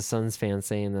funny as a Suns fan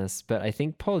saying this, but I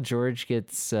think Paul George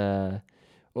gets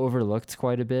overlooked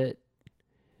quite a bit.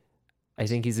 I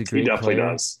think he's a great player. He definitely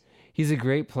does. He's a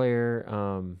great player.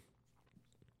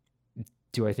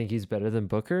 Do I think he's better than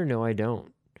Booker? No, I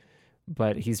don't.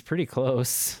 But he's pretty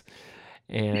close.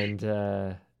 And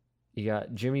you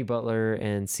got Jimmy Butler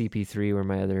and CP3 were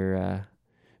my other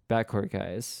backcourt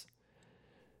guys.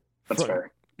 That's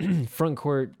fair. Front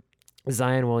court,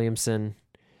 Zion Williamson.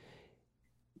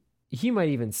 He might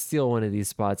even steal one of these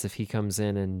spots if he comes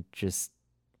in and just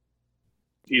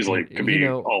easily could be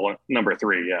all number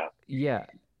 3. Yeah. Yeah.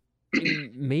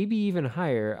 Maybe even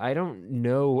higher. I don't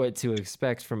know what to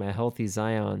expect from a healthy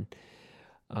Zion.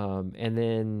 And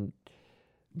then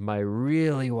my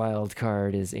really wild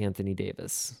card is Anthony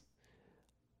Davis.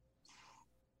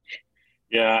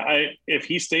 Yeah, if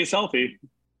he stays healthy,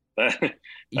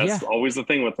 that's always the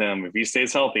thing with him. If he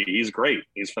stays healthy, he's great.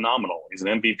 He's phenomenal. He's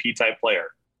an MVP type player,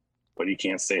 but he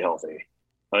can't stay healthy.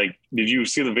 Like, did you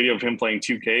see the video of him playing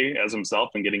 2K as himself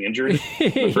and getting injured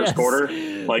in the first Yes, quarter?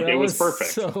 Like, that it was was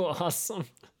perfect. so awesome.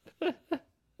 It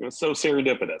was so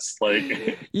serendipitous.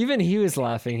 Like, Even he was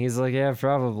laughing. He's like, yeah,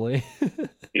 probably.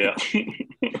 yeah,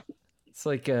 It's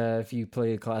like if you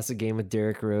play a classic game with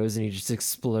Derrick Rose and he just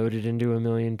exploded into a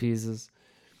million pieces.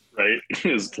 right.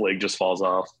 His leg just falls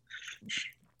off.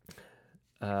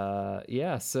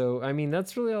 Yeah, so I mean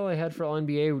that's really all I had for all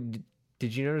NBA.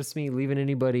 Did you notice me leaving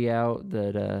anybody out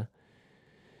that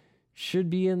should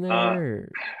be in Uh,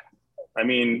 there? I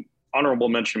mean, honorable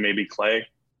mention maybe Clay.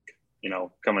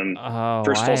 Coming Oh,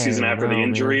 first full I season don't after the know, man.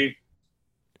 injury.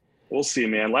 We'll see,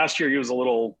 man. Last year he was a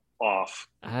little off,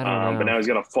 I don't but know. now he's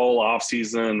got a full off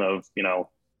season of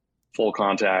full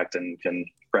contact and can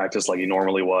practice like he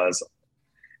normally was.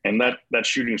 And that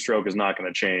shooting stroke is not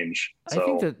going to change. I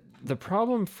think So that the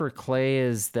problem for Clay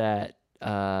is that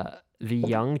the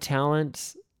young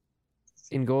talent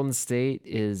in Golden State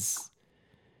is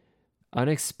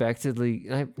unexpectedly,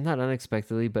 not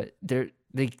unexpectedly, but they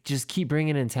just keep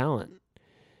bringing in talent.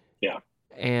 yeah,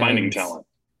 finding And talent.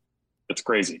 It's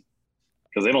crazy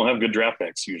because they don't have good draft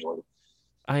picks usually.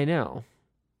 I know.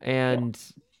 Yeah. And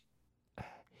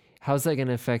how's that going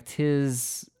to affect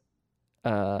his,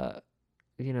 uh,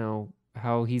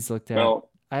 how he's looked at? Well,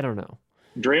 I don't know.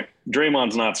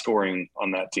 Draymond's not scoring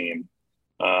on that team.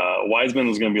 Wiseman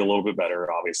is going to be a little bit better.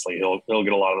 Obviously, he'll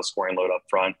get a lot of the scoring load up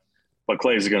front, but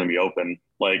Clay's going to be open.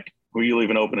 Like, who are you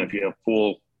leaving open if you have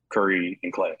Poole, Curry,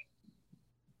 and Clay?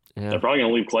 Yeah, They're probably going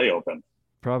to leave Clay open.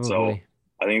 probably. So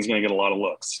I think he's going to get a lot of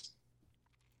looks.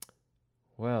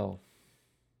 Well,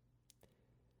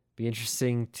 be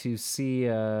interesting to see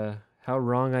how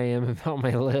wrong I am about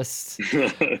my list.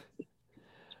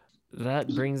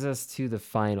 That brings us to the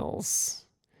finals.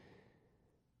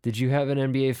 Did you have an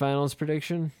NBA finals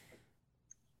prediction?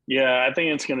 Yeah, I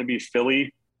think it's going to be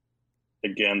Philly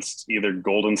against either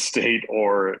Golden State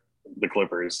or the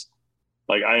Clippers.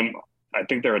 Like I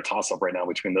think they're a toss up right now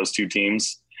between those two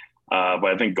teams, but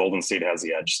I think Golden State has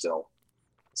the edge still.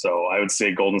 So I would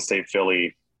say Golden State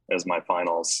Philly as my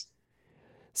finals.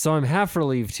 So I'm half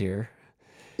relieved here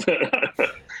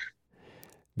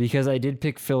because I did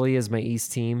pick Philly as my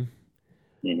East team.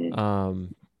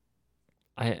 Mhm.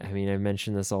 I mean, I've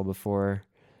mentioned this all before.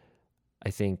 I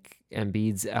think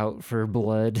Embiid's out for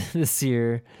blood this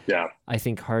year. Yeah. I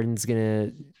think Harden's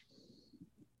gonna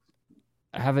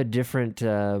have a different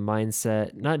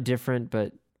mindset, not different,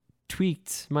 but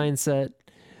tweaked mindset.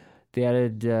 They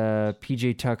added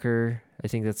PJ Tucker. I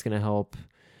think that's gonna help.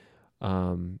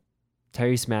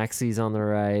 Tyrese Maxey's on the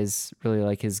rise. Really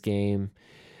like his game.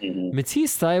 Mm-hmm.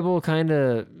 Matisse Thybulle kind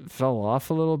of fell off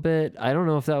a little bit. I don't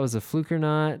know if that was a fluke or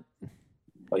not.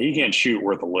 Well, he can't shoot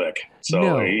worth a lick. So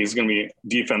No. he's going to be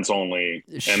defense only.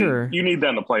 Sure. And you need that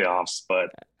in the playoffs, but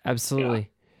absolutely.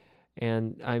 Yeah.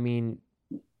 And I mean,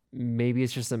 maybe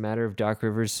it's just a matter of Doc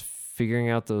Rivers figuring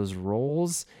out those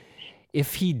roles.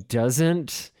 If he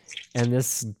doesn't, and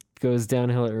this goes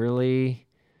downhill early,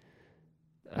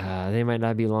 they might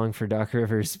not be long for Doc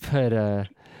Rivers, but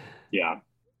yeah.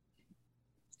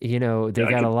 They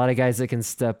got a lot of guys that can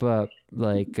step up,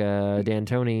 like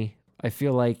D'Antoni. I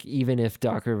feel like even if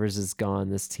Doc Rivers is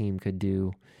gone, this team could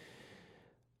do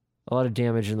a lot of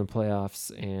damage in the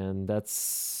playoffs, and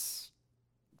that's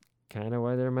kind of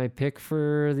why they're my pick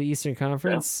for the Eastern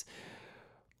Conference. Yeah.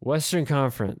 Western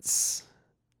Conference.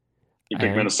 You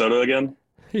pick Minnesota again?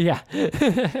 Yeah.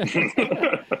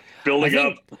 Building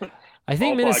up. I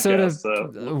think Minnesota,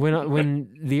 when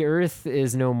the Earth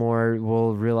is no more,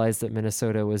 will realize that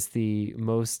Minnesota was the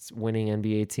most winning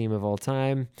NBA team of all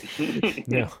time.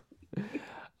 No.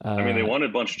 I mean, they won a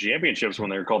bunch of championships when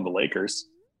they were called the Lakers.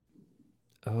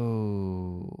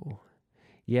 Oh.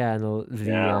 Yeah, and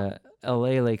the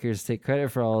LA Lakers take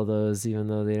credit for all of those, even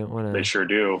though they don't want to. They sure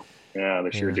do. Yeah,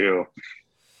 they sure do.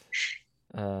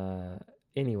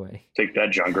 Anyway. Take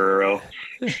that, John Guerrero.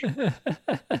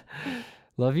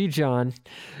 Love you, John.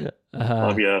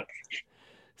 Love you.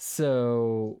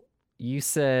 So you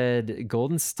said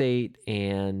Golden State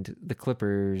and the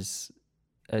Clippers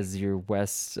as your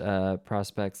West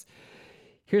prospects.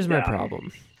 Here's my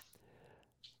problem.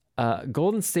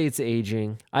 Golden State's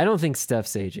aging. I don't think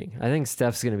Steph's aging. I think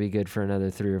Steph's going to be good for another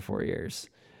 3 or 4 years.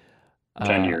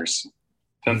 10 years.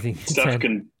 Steph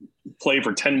can play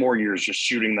for 10 more years just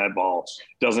shooting that ball.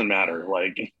 Doesn't matter.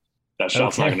 Like, that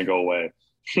shot's not going to go away.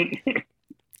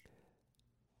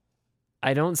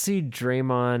 I don't see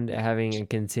Draymond having a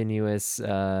continuous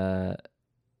game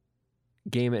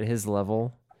at his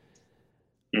level.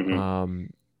 Mm-hmm.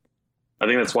 I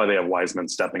think that's why they have Wiseman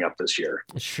stepping up this year.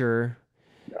 Sure.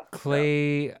 Yeah.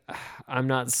 Clay, I'm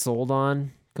not sold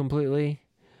on completely.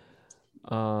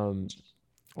 Um,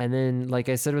 and then, like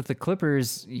I said, with the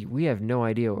Clippers, we have no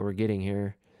idea what we're getting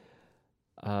here.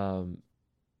 Um,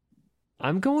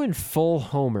 I'm going full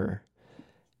homer,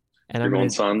 and You're going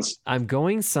Suns. I'm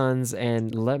going Suns,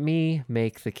 and let me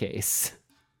make the case.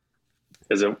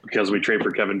 Is it because we trade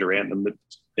for Kevin Durant in the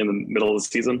middle of the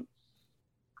season?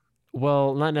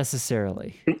 Well, not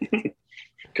necessarily.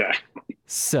 Okay.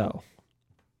 So,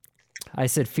 I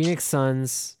said Phoenix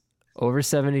Suns over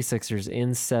 76ers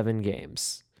in 7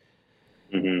 games.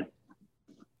 Mm-hmm.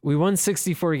 We won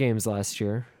 64 games last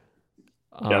year.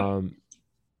 Yep.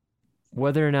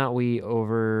 Whether or not we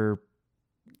what's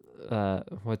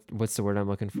the word I'm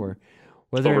looking for?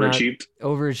 Whether or not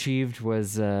overachieved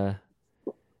was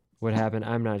what happened,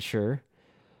 I'm not sure.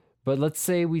 But let's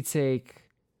say we take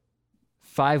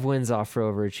 5 wins off for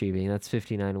overachieving. That's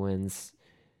 59 wins.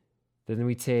 Then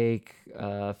we take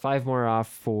 5 more off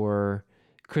for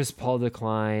Chris Paul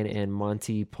decline and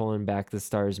Monty pulling back the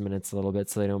Stars minutes a little bit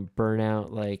so they don't burn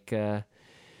out like that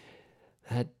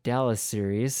Dallas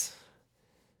series.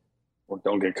 Or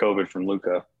don't get COVID from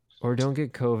Luka. Or don't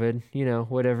get COVID. You know,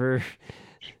 whatever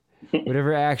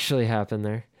actually happened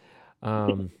there.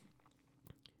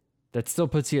 That still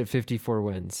puts you at 54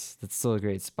 wins. That's still a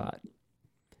great spot.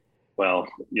 Well,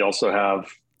 you also have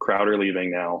Crowder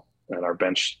leaving now, and our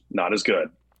bench not as good.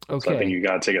 Okay. So I think you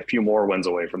got to take a few more wins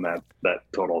away from that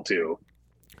total too.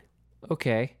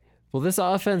 Okay. Well, this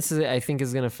offense, I think,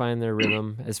 is going to find their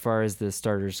rhythm as far as the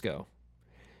starters go.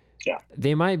 Yeah.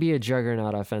 They might be a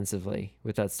juggernaut offensively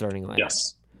with that starting lineup.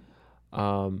 Yes.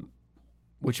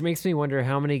 Which makes me wonder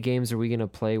how many games are we going to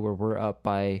play where we're up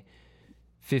by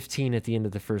 15 at the end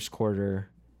of the first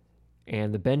quarter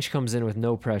and the bench comes in with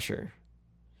no pressure.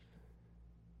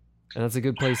 And that's a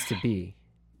good place to be.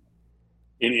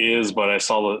 It is, but I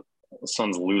saw the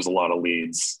Suns lose a lot of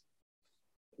leads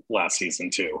last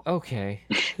season too. Okay.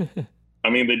 I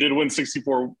mean, they did win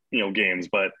 64, games,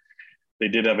 but they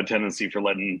did have a tendency for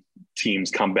letting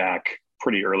teams come back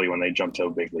pretty early when they jumped to a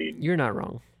big lead. You're not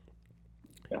wrong.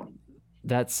 Yeah.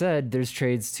 That said, there's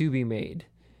trades to be made.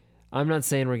 I'm not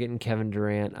saying we're getting Kevin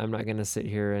Durant. I'm not going to sit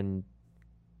here and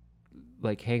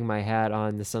hang my hat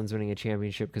on the Suns winning a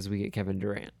championship because we get Kevin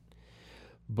Durant.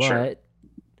 But sure.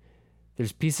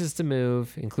 There's pieces to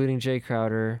move, including Jay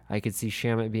Crowder. I could see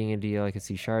Shamet being a deal. I could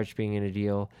see Sharch being in a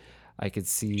deal. I could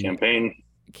see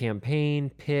campaign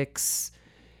picks.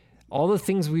 All the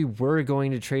things we were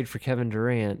going to trade for Kevin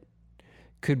Durant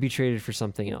could be traded for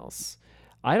something else.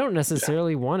 I don't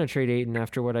necessarily want to trade Ayton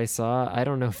after what I saw. I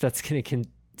don't know if that's going to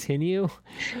continue.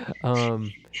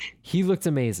 He looked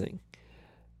amazing.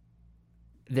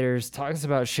 There's talks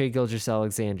about Shai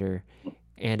Gilgeous-Alexander.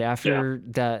 And after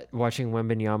that, watching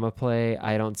Wembanyama play,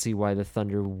 I don't see why the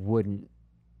Thunder wouldn't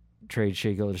trade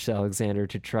Shai Gilgeous-Alexander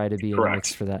to try to be in the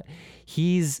mix for that.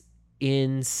 He's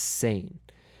insane.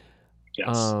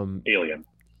 Yes, alien.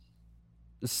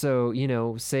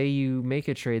 So, say you make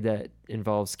a trade that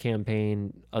involves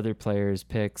campaign, other players,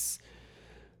 picks.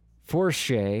 For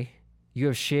Shai, you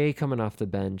have Shai coming off the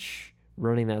bench,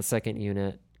 running that second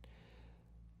unit.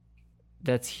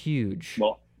 That's huge.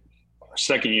 Well, our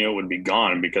second unit would be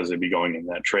gone because they'd be going in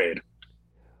that trade.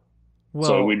 Well,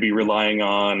 so we'd be relying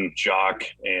on Jock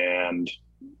and,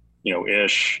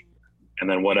 Ish, and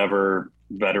then whatever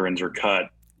veterans are cut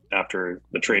after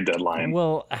the trade deadline.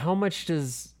 Well, how much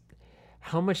does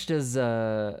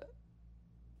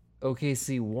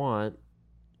OKC want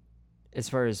as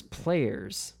far as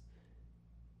players?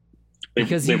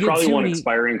 Because they probably want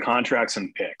expiring contracts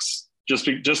and picks just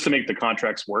to make the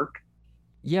contracts work.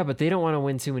 Yeah, but they don't want to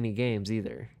win too many games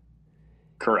either.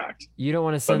 Correct. You don't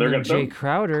want to send them Jay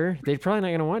Crowder. They're probably not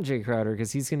going to want Jay Crowder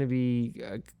because he's going to be...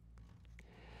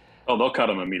 they'll cut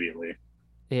him immediately.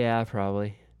 Yeah,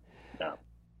 probably. Yeah.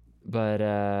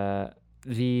 But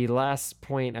the last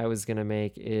point I was going to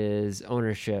make is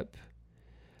ownership.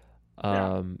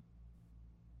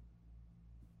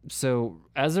 So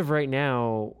as of right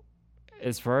now,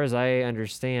 as far as I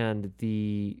understand,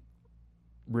 the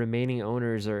remaining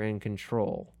owners are in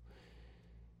control.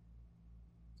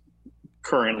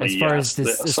 Currently, as far as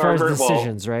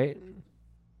decisions, right?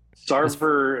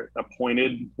 Sarver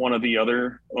appointed one of the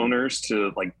other owners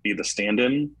to be the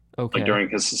stand-in during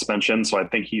his suspension, so I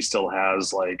think he still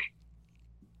has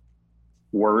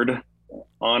word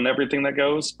on everything that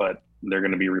goes, but they're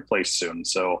going to be replaced soon.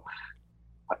 So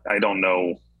I don't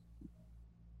know.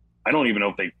 I don't even know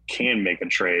if they can make a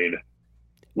trade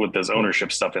with this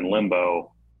ownership stuff in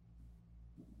limbo.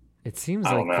 It seems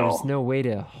like there's no way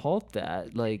to halt that.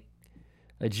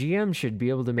 A GM should be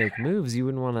able to make moves. You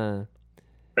wouldn't want to...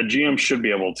 A GM should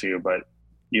be able to, but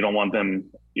you don't want them.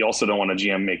 You also don't want a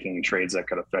GM making trades that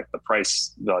could affect the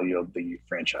price value of the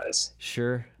franchise.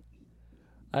 Sure.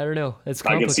 I don't know. It's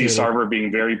I could see complicated. Sarver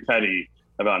being very petty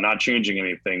about not changing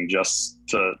anything just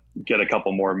to get a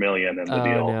couple more million in the Oh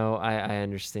deal. no, I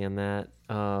understand that.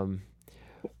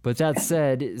 But that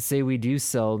said, say we do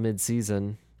sell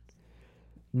mid-season,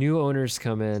 new owners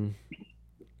come in.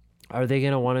 Are they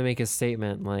going to want to make a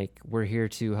statement like, we're here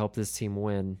to help this team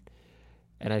win?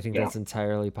 And I think Yeah. that's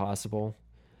entirely possible.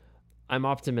 I'm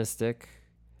optimistic.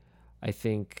 I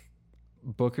think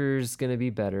Booker's going to be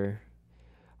better.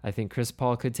 I think Chris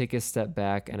Paul could take a step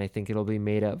back, and I think it'll be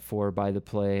made up for by the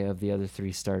play of the other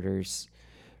three starters,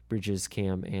 Bridges,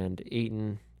 Cam, and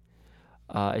Ayton.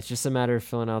 It's just a matter of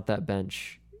filling out that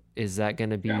bench. Is that going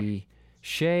to be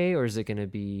Shea, or is it going to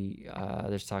be,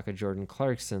 there's talk of Jordan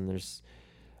Clarkson. There's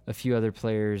a few other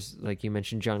players, like you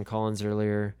mentioned John Collins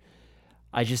earlier.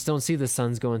 I just don't see the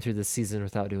Suns going through the season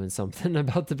without doing something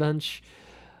about the bench.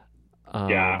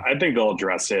 Yeah, I think they'll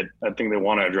address it. I think they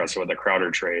want to address it with the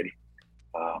Crowder trade.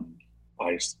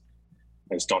 I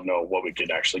just don't know what we could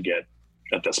actually get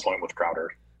at this point with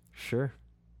Crowder. Sure.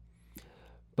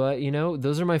 But,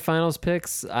 those are my finals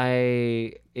picks.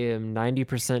 I am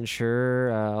 90%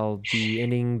 sure I'll be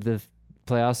ending the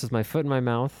playoffs with my foot in my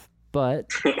mouth.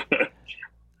 But,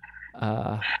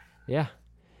 yeah,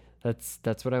 that's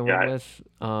what I went with.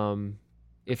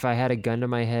 If I had a gun to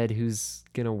my head who's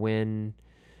going to win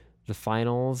the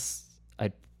finals,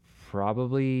 I'd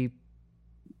probably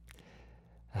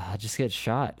just get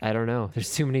shot. I don't know.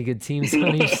 There's too many good teams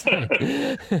on each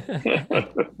side.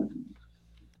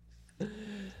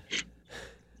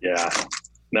 Yeah.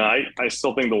 No, I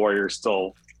still think the Warriors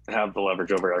still have the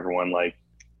leverage over everyone. Like,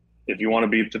 if you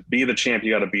want to be the champ,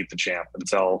 you got to beat the champ.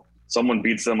 Until someone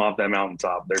beats them off that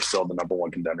mountaintop, they're still the number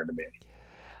one contender to me.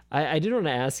 I did want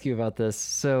to ask you about this.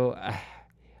 So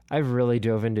I've really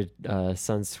dove into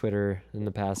Suns Twitter in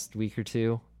the past week or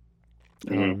two.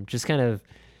 Just kind of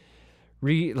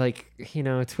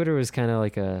Twitter was kind of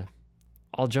like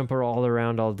I'll jump all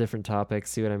around all different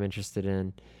topics, see what I'm interested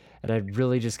in. And I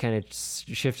really just kind of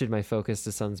shifted my focus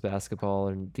to Suns basketball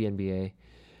and the NBA.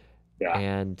 Yeah.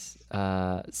 And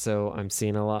so I'm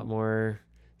seeing a lot more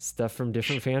stuff from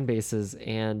different fan bases.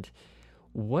 And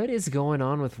what is going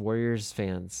on with Warriors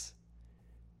fans?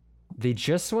 They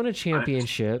just won a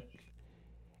championship,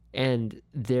 and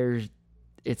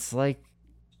it's like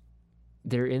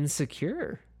they're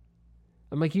insecure.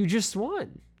 I'm like, you just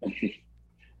won.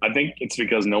 I think it's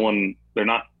because they're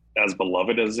not as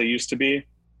beloved as they used to be.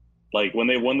 Like, when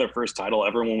they won their first title,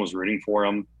 everyone was rooting for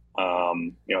them.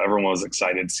 Everyone was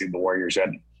excited to see the Warriors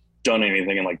hadn't done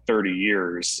anything in like 30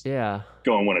 years. Yeah.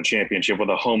 Go and win a championship with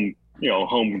a home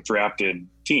drafted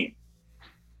team.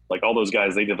 Like, all those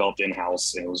guys they developed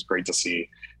in-house, and it was great to see.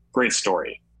 Great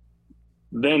story.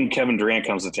 Then Kevin Durant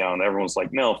comes to town. Everyone's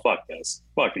like, no, fuck this.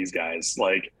 Fuck these guys.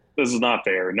 Like, this is not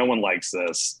fair. No one likes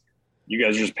this. You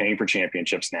guys are just paying for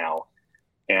championships now.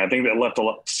 And I think that left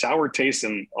a sour taste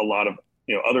in a lot of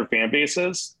other fan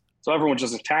bases. So everyone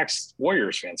just attacks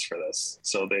Warriors fans for this.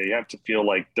 So they have to feel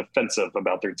like defensive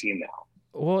about their team now.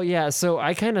 Well, yeah. So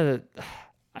I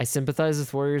sympathize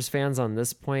with Warriors fans on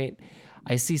this point.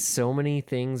 I see so many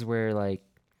things where like,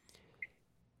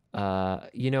 how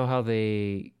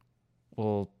they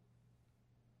will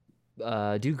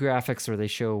do graphics where they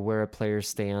show where a player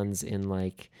stands in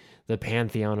like the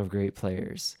pantheon of great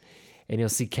players. And you'll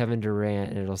see Kevin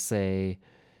Durant and it'll say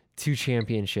 2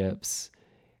 championships.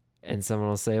 And someone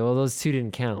will say, well, those 2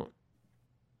 didn't count.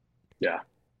 Yeah.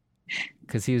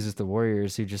 Because he was with the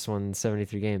Warriors who just won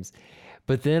 73 games.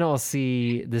 But then I'll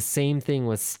see the same thing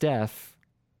with Steph,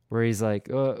 where he's like,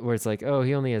 where it's like, oh,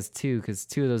 he only has 2 because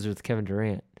 2 of those are with Kevin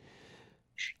Durant.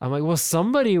 I'm like, well,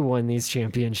 somebody won these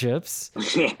championships.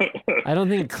 I don't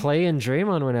think Clay and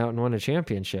Draymond went out and won a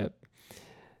championship.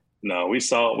 No, we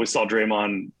saw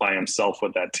Draymond by himself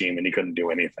with that team, and he couldn't do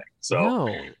anything.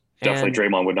 So definitely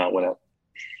Draymond would not win it.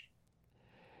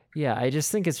 Yeah, I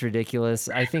just think it's ridiculous.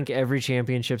 I think every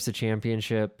championship's a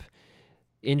championship.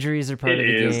 Injuries are part of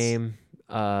the game.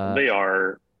 They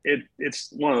are.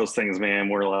 It's one of those things, man,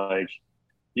 where like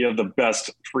you have the best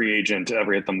free agent to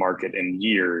ever hit the market in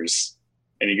years,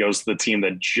 and he goes to the team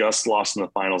that just lost in the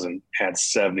finals and had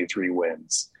 73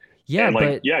 wins. Yeah,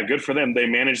 and good for them. They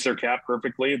managed their cap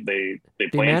perfectly. They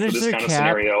planned for this kind of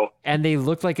scenario, and they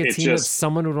look like a team that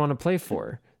someone would want to play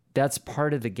for. That's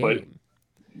part of the game.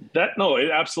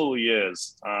 It absolutely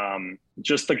is.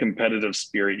 Just the competitive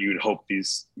spirit you'd hope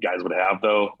these guys would have,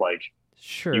 though. Like,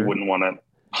 sure, you wouldn't want to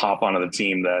hop onto the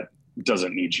team that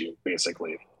doesn't need you,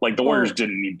 basically. Like, the Warriors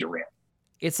didn't need Durant.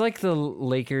 It's like the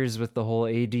Lakers with the whole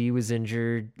AD was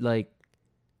injured. Like,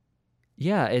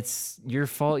 Yeah, it's your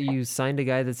fault you signed a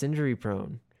guy that's injury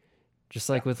prone. Just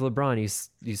like with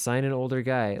LeBron, you sign an older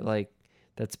guy. Like,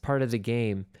 that's part of the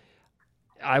game.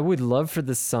 I would love for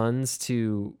the Suns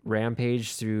to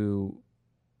rampage through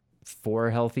 4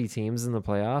 healthy teams in the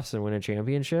playoffs and win a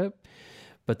championship,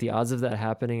 but the odds of that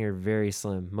happening are very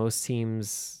slim. Most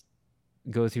teams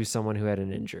go through someone who had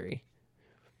an injury.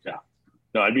 Yeah.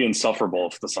 No, I'd be insufferable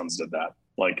if the Suns did that.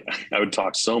 Like, I would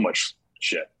talk so much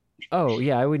shit. Oh,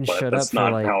 yeah, I wouldn't But shut up that's for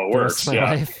not like how it the rest works. of my Yeah.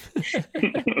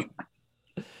 life.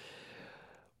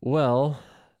 Well,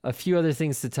 a few other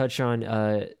things to touch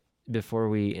on before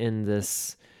we end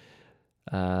this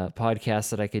podcast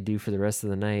that I could do for the rest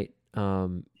of the night.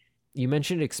 You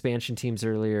mentioned expansion teams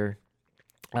earlier.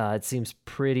 It seems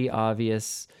pretty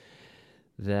obvious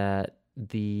that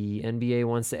the NBA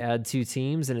wants to add 2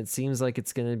 teams, and it seems like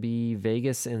it's going to be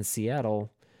Vegas and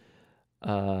Seattle.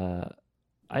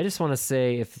 I just want to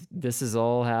say, if this is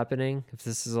all happening, if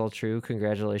this is all true,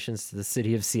 congratulations to the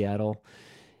city of Seattle.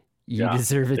 You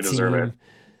deserve a team. Deserve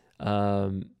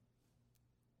it.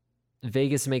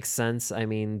 Vegas makes sense. I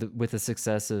mean, with the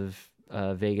success of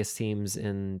Vegas teams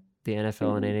in the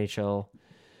NFL and NHL,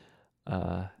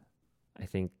 I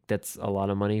think that's a lot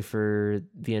of money for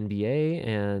the NBA,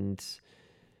 and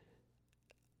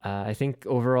I think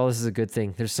overall this is a good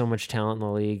thing. There's so much talent in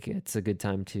the league. It's a good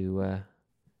time to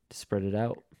spread it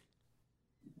out.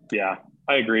 Yeah,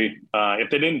 I agree. If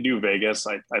they didn't do Vegas,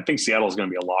 I think Seattle's going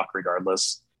to be a lock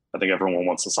regardless. I think everyone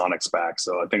wants the Sonics back,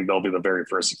 so I think they'll be the very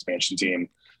first expansion team.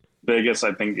 Vegas,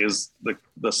 I think, is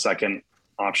the second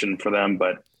option for them,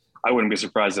 but I wouldn't be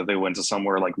surprised if they went to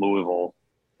somewhere like Louisville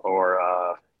or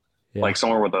like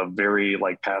somewhere with a very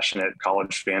like passionate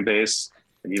college fan base,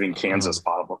 and even Kansas,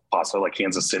 possibly like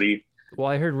Kansas City. Well,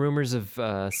 I heard rumors of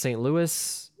St.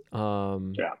 Louis,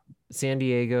 San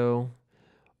Diego,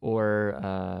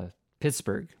 or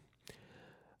Pittsburgh.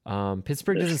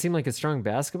 Pittsburgh doesn't seem like a strong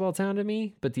basketball town to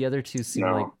me, but the other two seem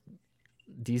like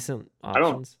decent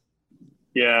options.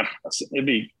 It'd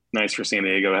be nice for San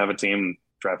Diego to have a team.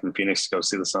 Drive from Phoenix to go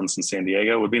see the Suns in San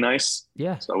Diego would be nice.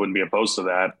 Yeah. So I wouldn't be opposed to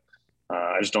that.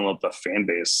 I just don't know if the fan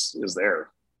base is there.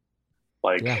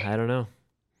 Like, I don't know.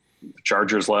 The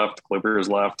Chargers left, Clippers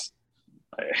left.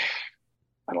 I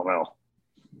don't know.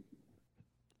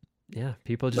 Yeah,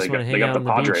 people just want to hang out on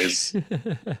the Padres. beach.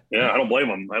 Yeah, I don't blame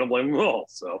them. I don't blame them at all.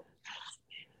 So.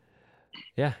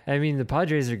 Yeah, I mean the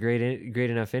Padres are great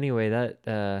enough anyway.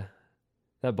 That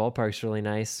ballpark's really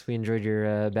nice. We enjoyed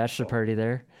your bachelor party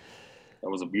there. That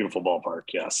was a beautiful ballpark.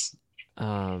 Yes.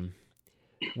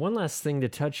 One last thing to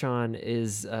touch on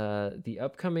is the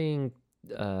upcoming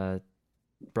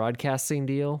broadcasting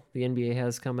deal the NBA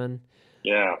has coming.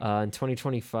 Yeah. In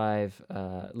 2025,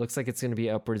 looks like it's going to be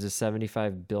upwards of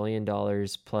 $75 billion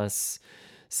plus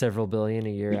several billion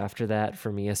a year after that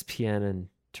from ESPN and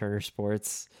Turner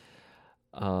Sports.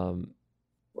 Well,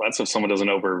 that's if someone doesn't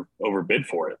overbid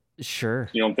for it. Sure.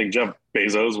 You don't think Jeff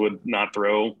Bezos would not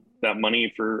throw that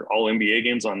money for all NBA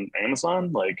games on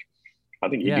Amazon? Like, I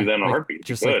think you'd do that in a heartbeat.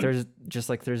 Just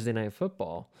like Thursday Night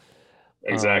Football.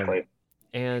 Exactly.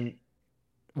 And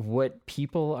what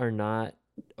people are not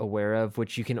aware of,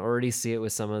 which you can already see it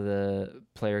with some of the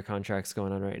player contracts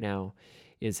going on right now,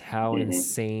 is how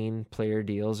insane player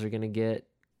deals are going to get.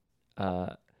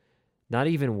 Not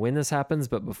even when this happens,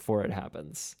 but before it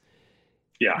happens.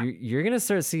 Yeah. You're going to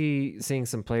start seeing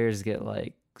some players get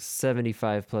like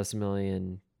 75 plus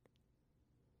million.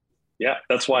 Yeah,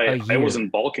 that's why I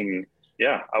wasn't balking.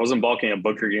 Yeah, I wasn't balking at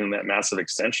Booker getting that massive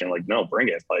extension. Like, no, bring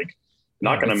it. Like,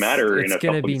 not going to matter in a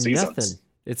couple of seasons. Nothing.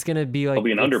 It's going to be like... It'll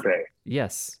be an underpay.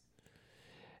 Yes.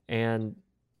 And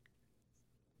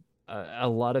a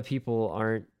lot of people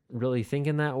aren't really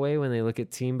thinking that way when they look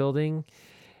at team building.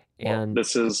 And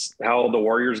this is how the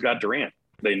Warriors got Durant.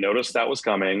 They noticed that was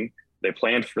coming. They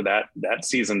planned for that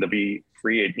season to be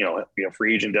be a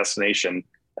free agent destination,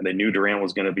 and they knew Durant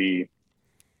was going to be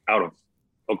out of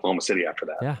Oklahoma City after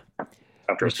that. Yeah.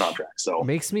 After his contract. So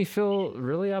makes me feel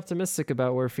really optimistic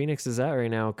about where Phoenix is at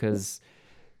right now, because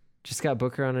just got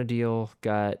Booker on a deal,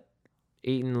 got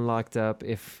Ayton locked up.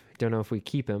 Don't know if we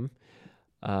keep him.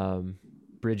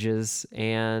 Bridges,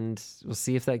 and we'll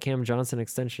see if that Cam Johnson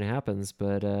extension happens.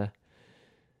 But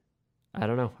I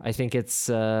don't know. I think it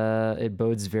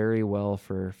bodes very well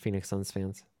for Phoenix Suns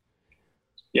fans.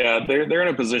 Yeah, they're in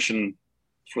a position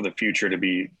for the future to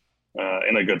be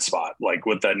in a good spot, like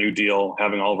with that new deal,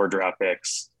 having all of our draft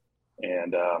picks,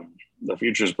 and the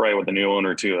future's bright with a new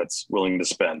owner too that's willing to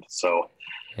spend. So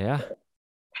yeah,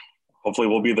 hopefully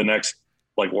we'll be the next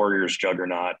like Warriors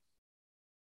juggernaut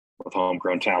with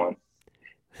homegrown talent.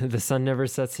 The sun never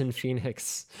sets in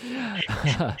Phoenix.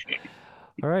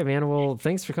 All right, man. Well,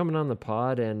 thanks for coming on the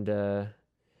pod, and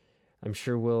I'm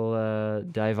sure we'll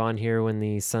dive on here when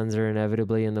the Suns are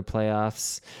inevitably in the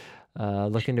playoffs,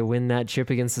 looking to win that chip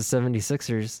against the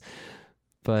 76ers.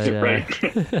 But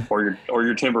right, or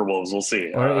your Timberwolves. We'll see.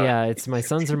 Yeah, it's my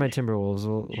Suns or my Timberwolves.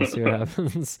 We'll see what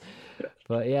happens.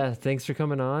 But yeah, thanks for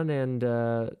coming on,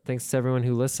 and thanks to everyone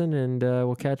who listened, and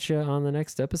we'll catch you on the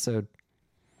next episode.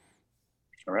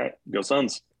 All right, go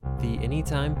Suns. The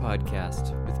Anytime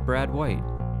Podcast with Brad White,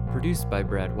 produced by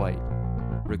Brad White,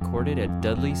 recorded at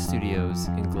Dudley Studios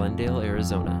in Glendale,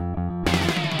 Arizona.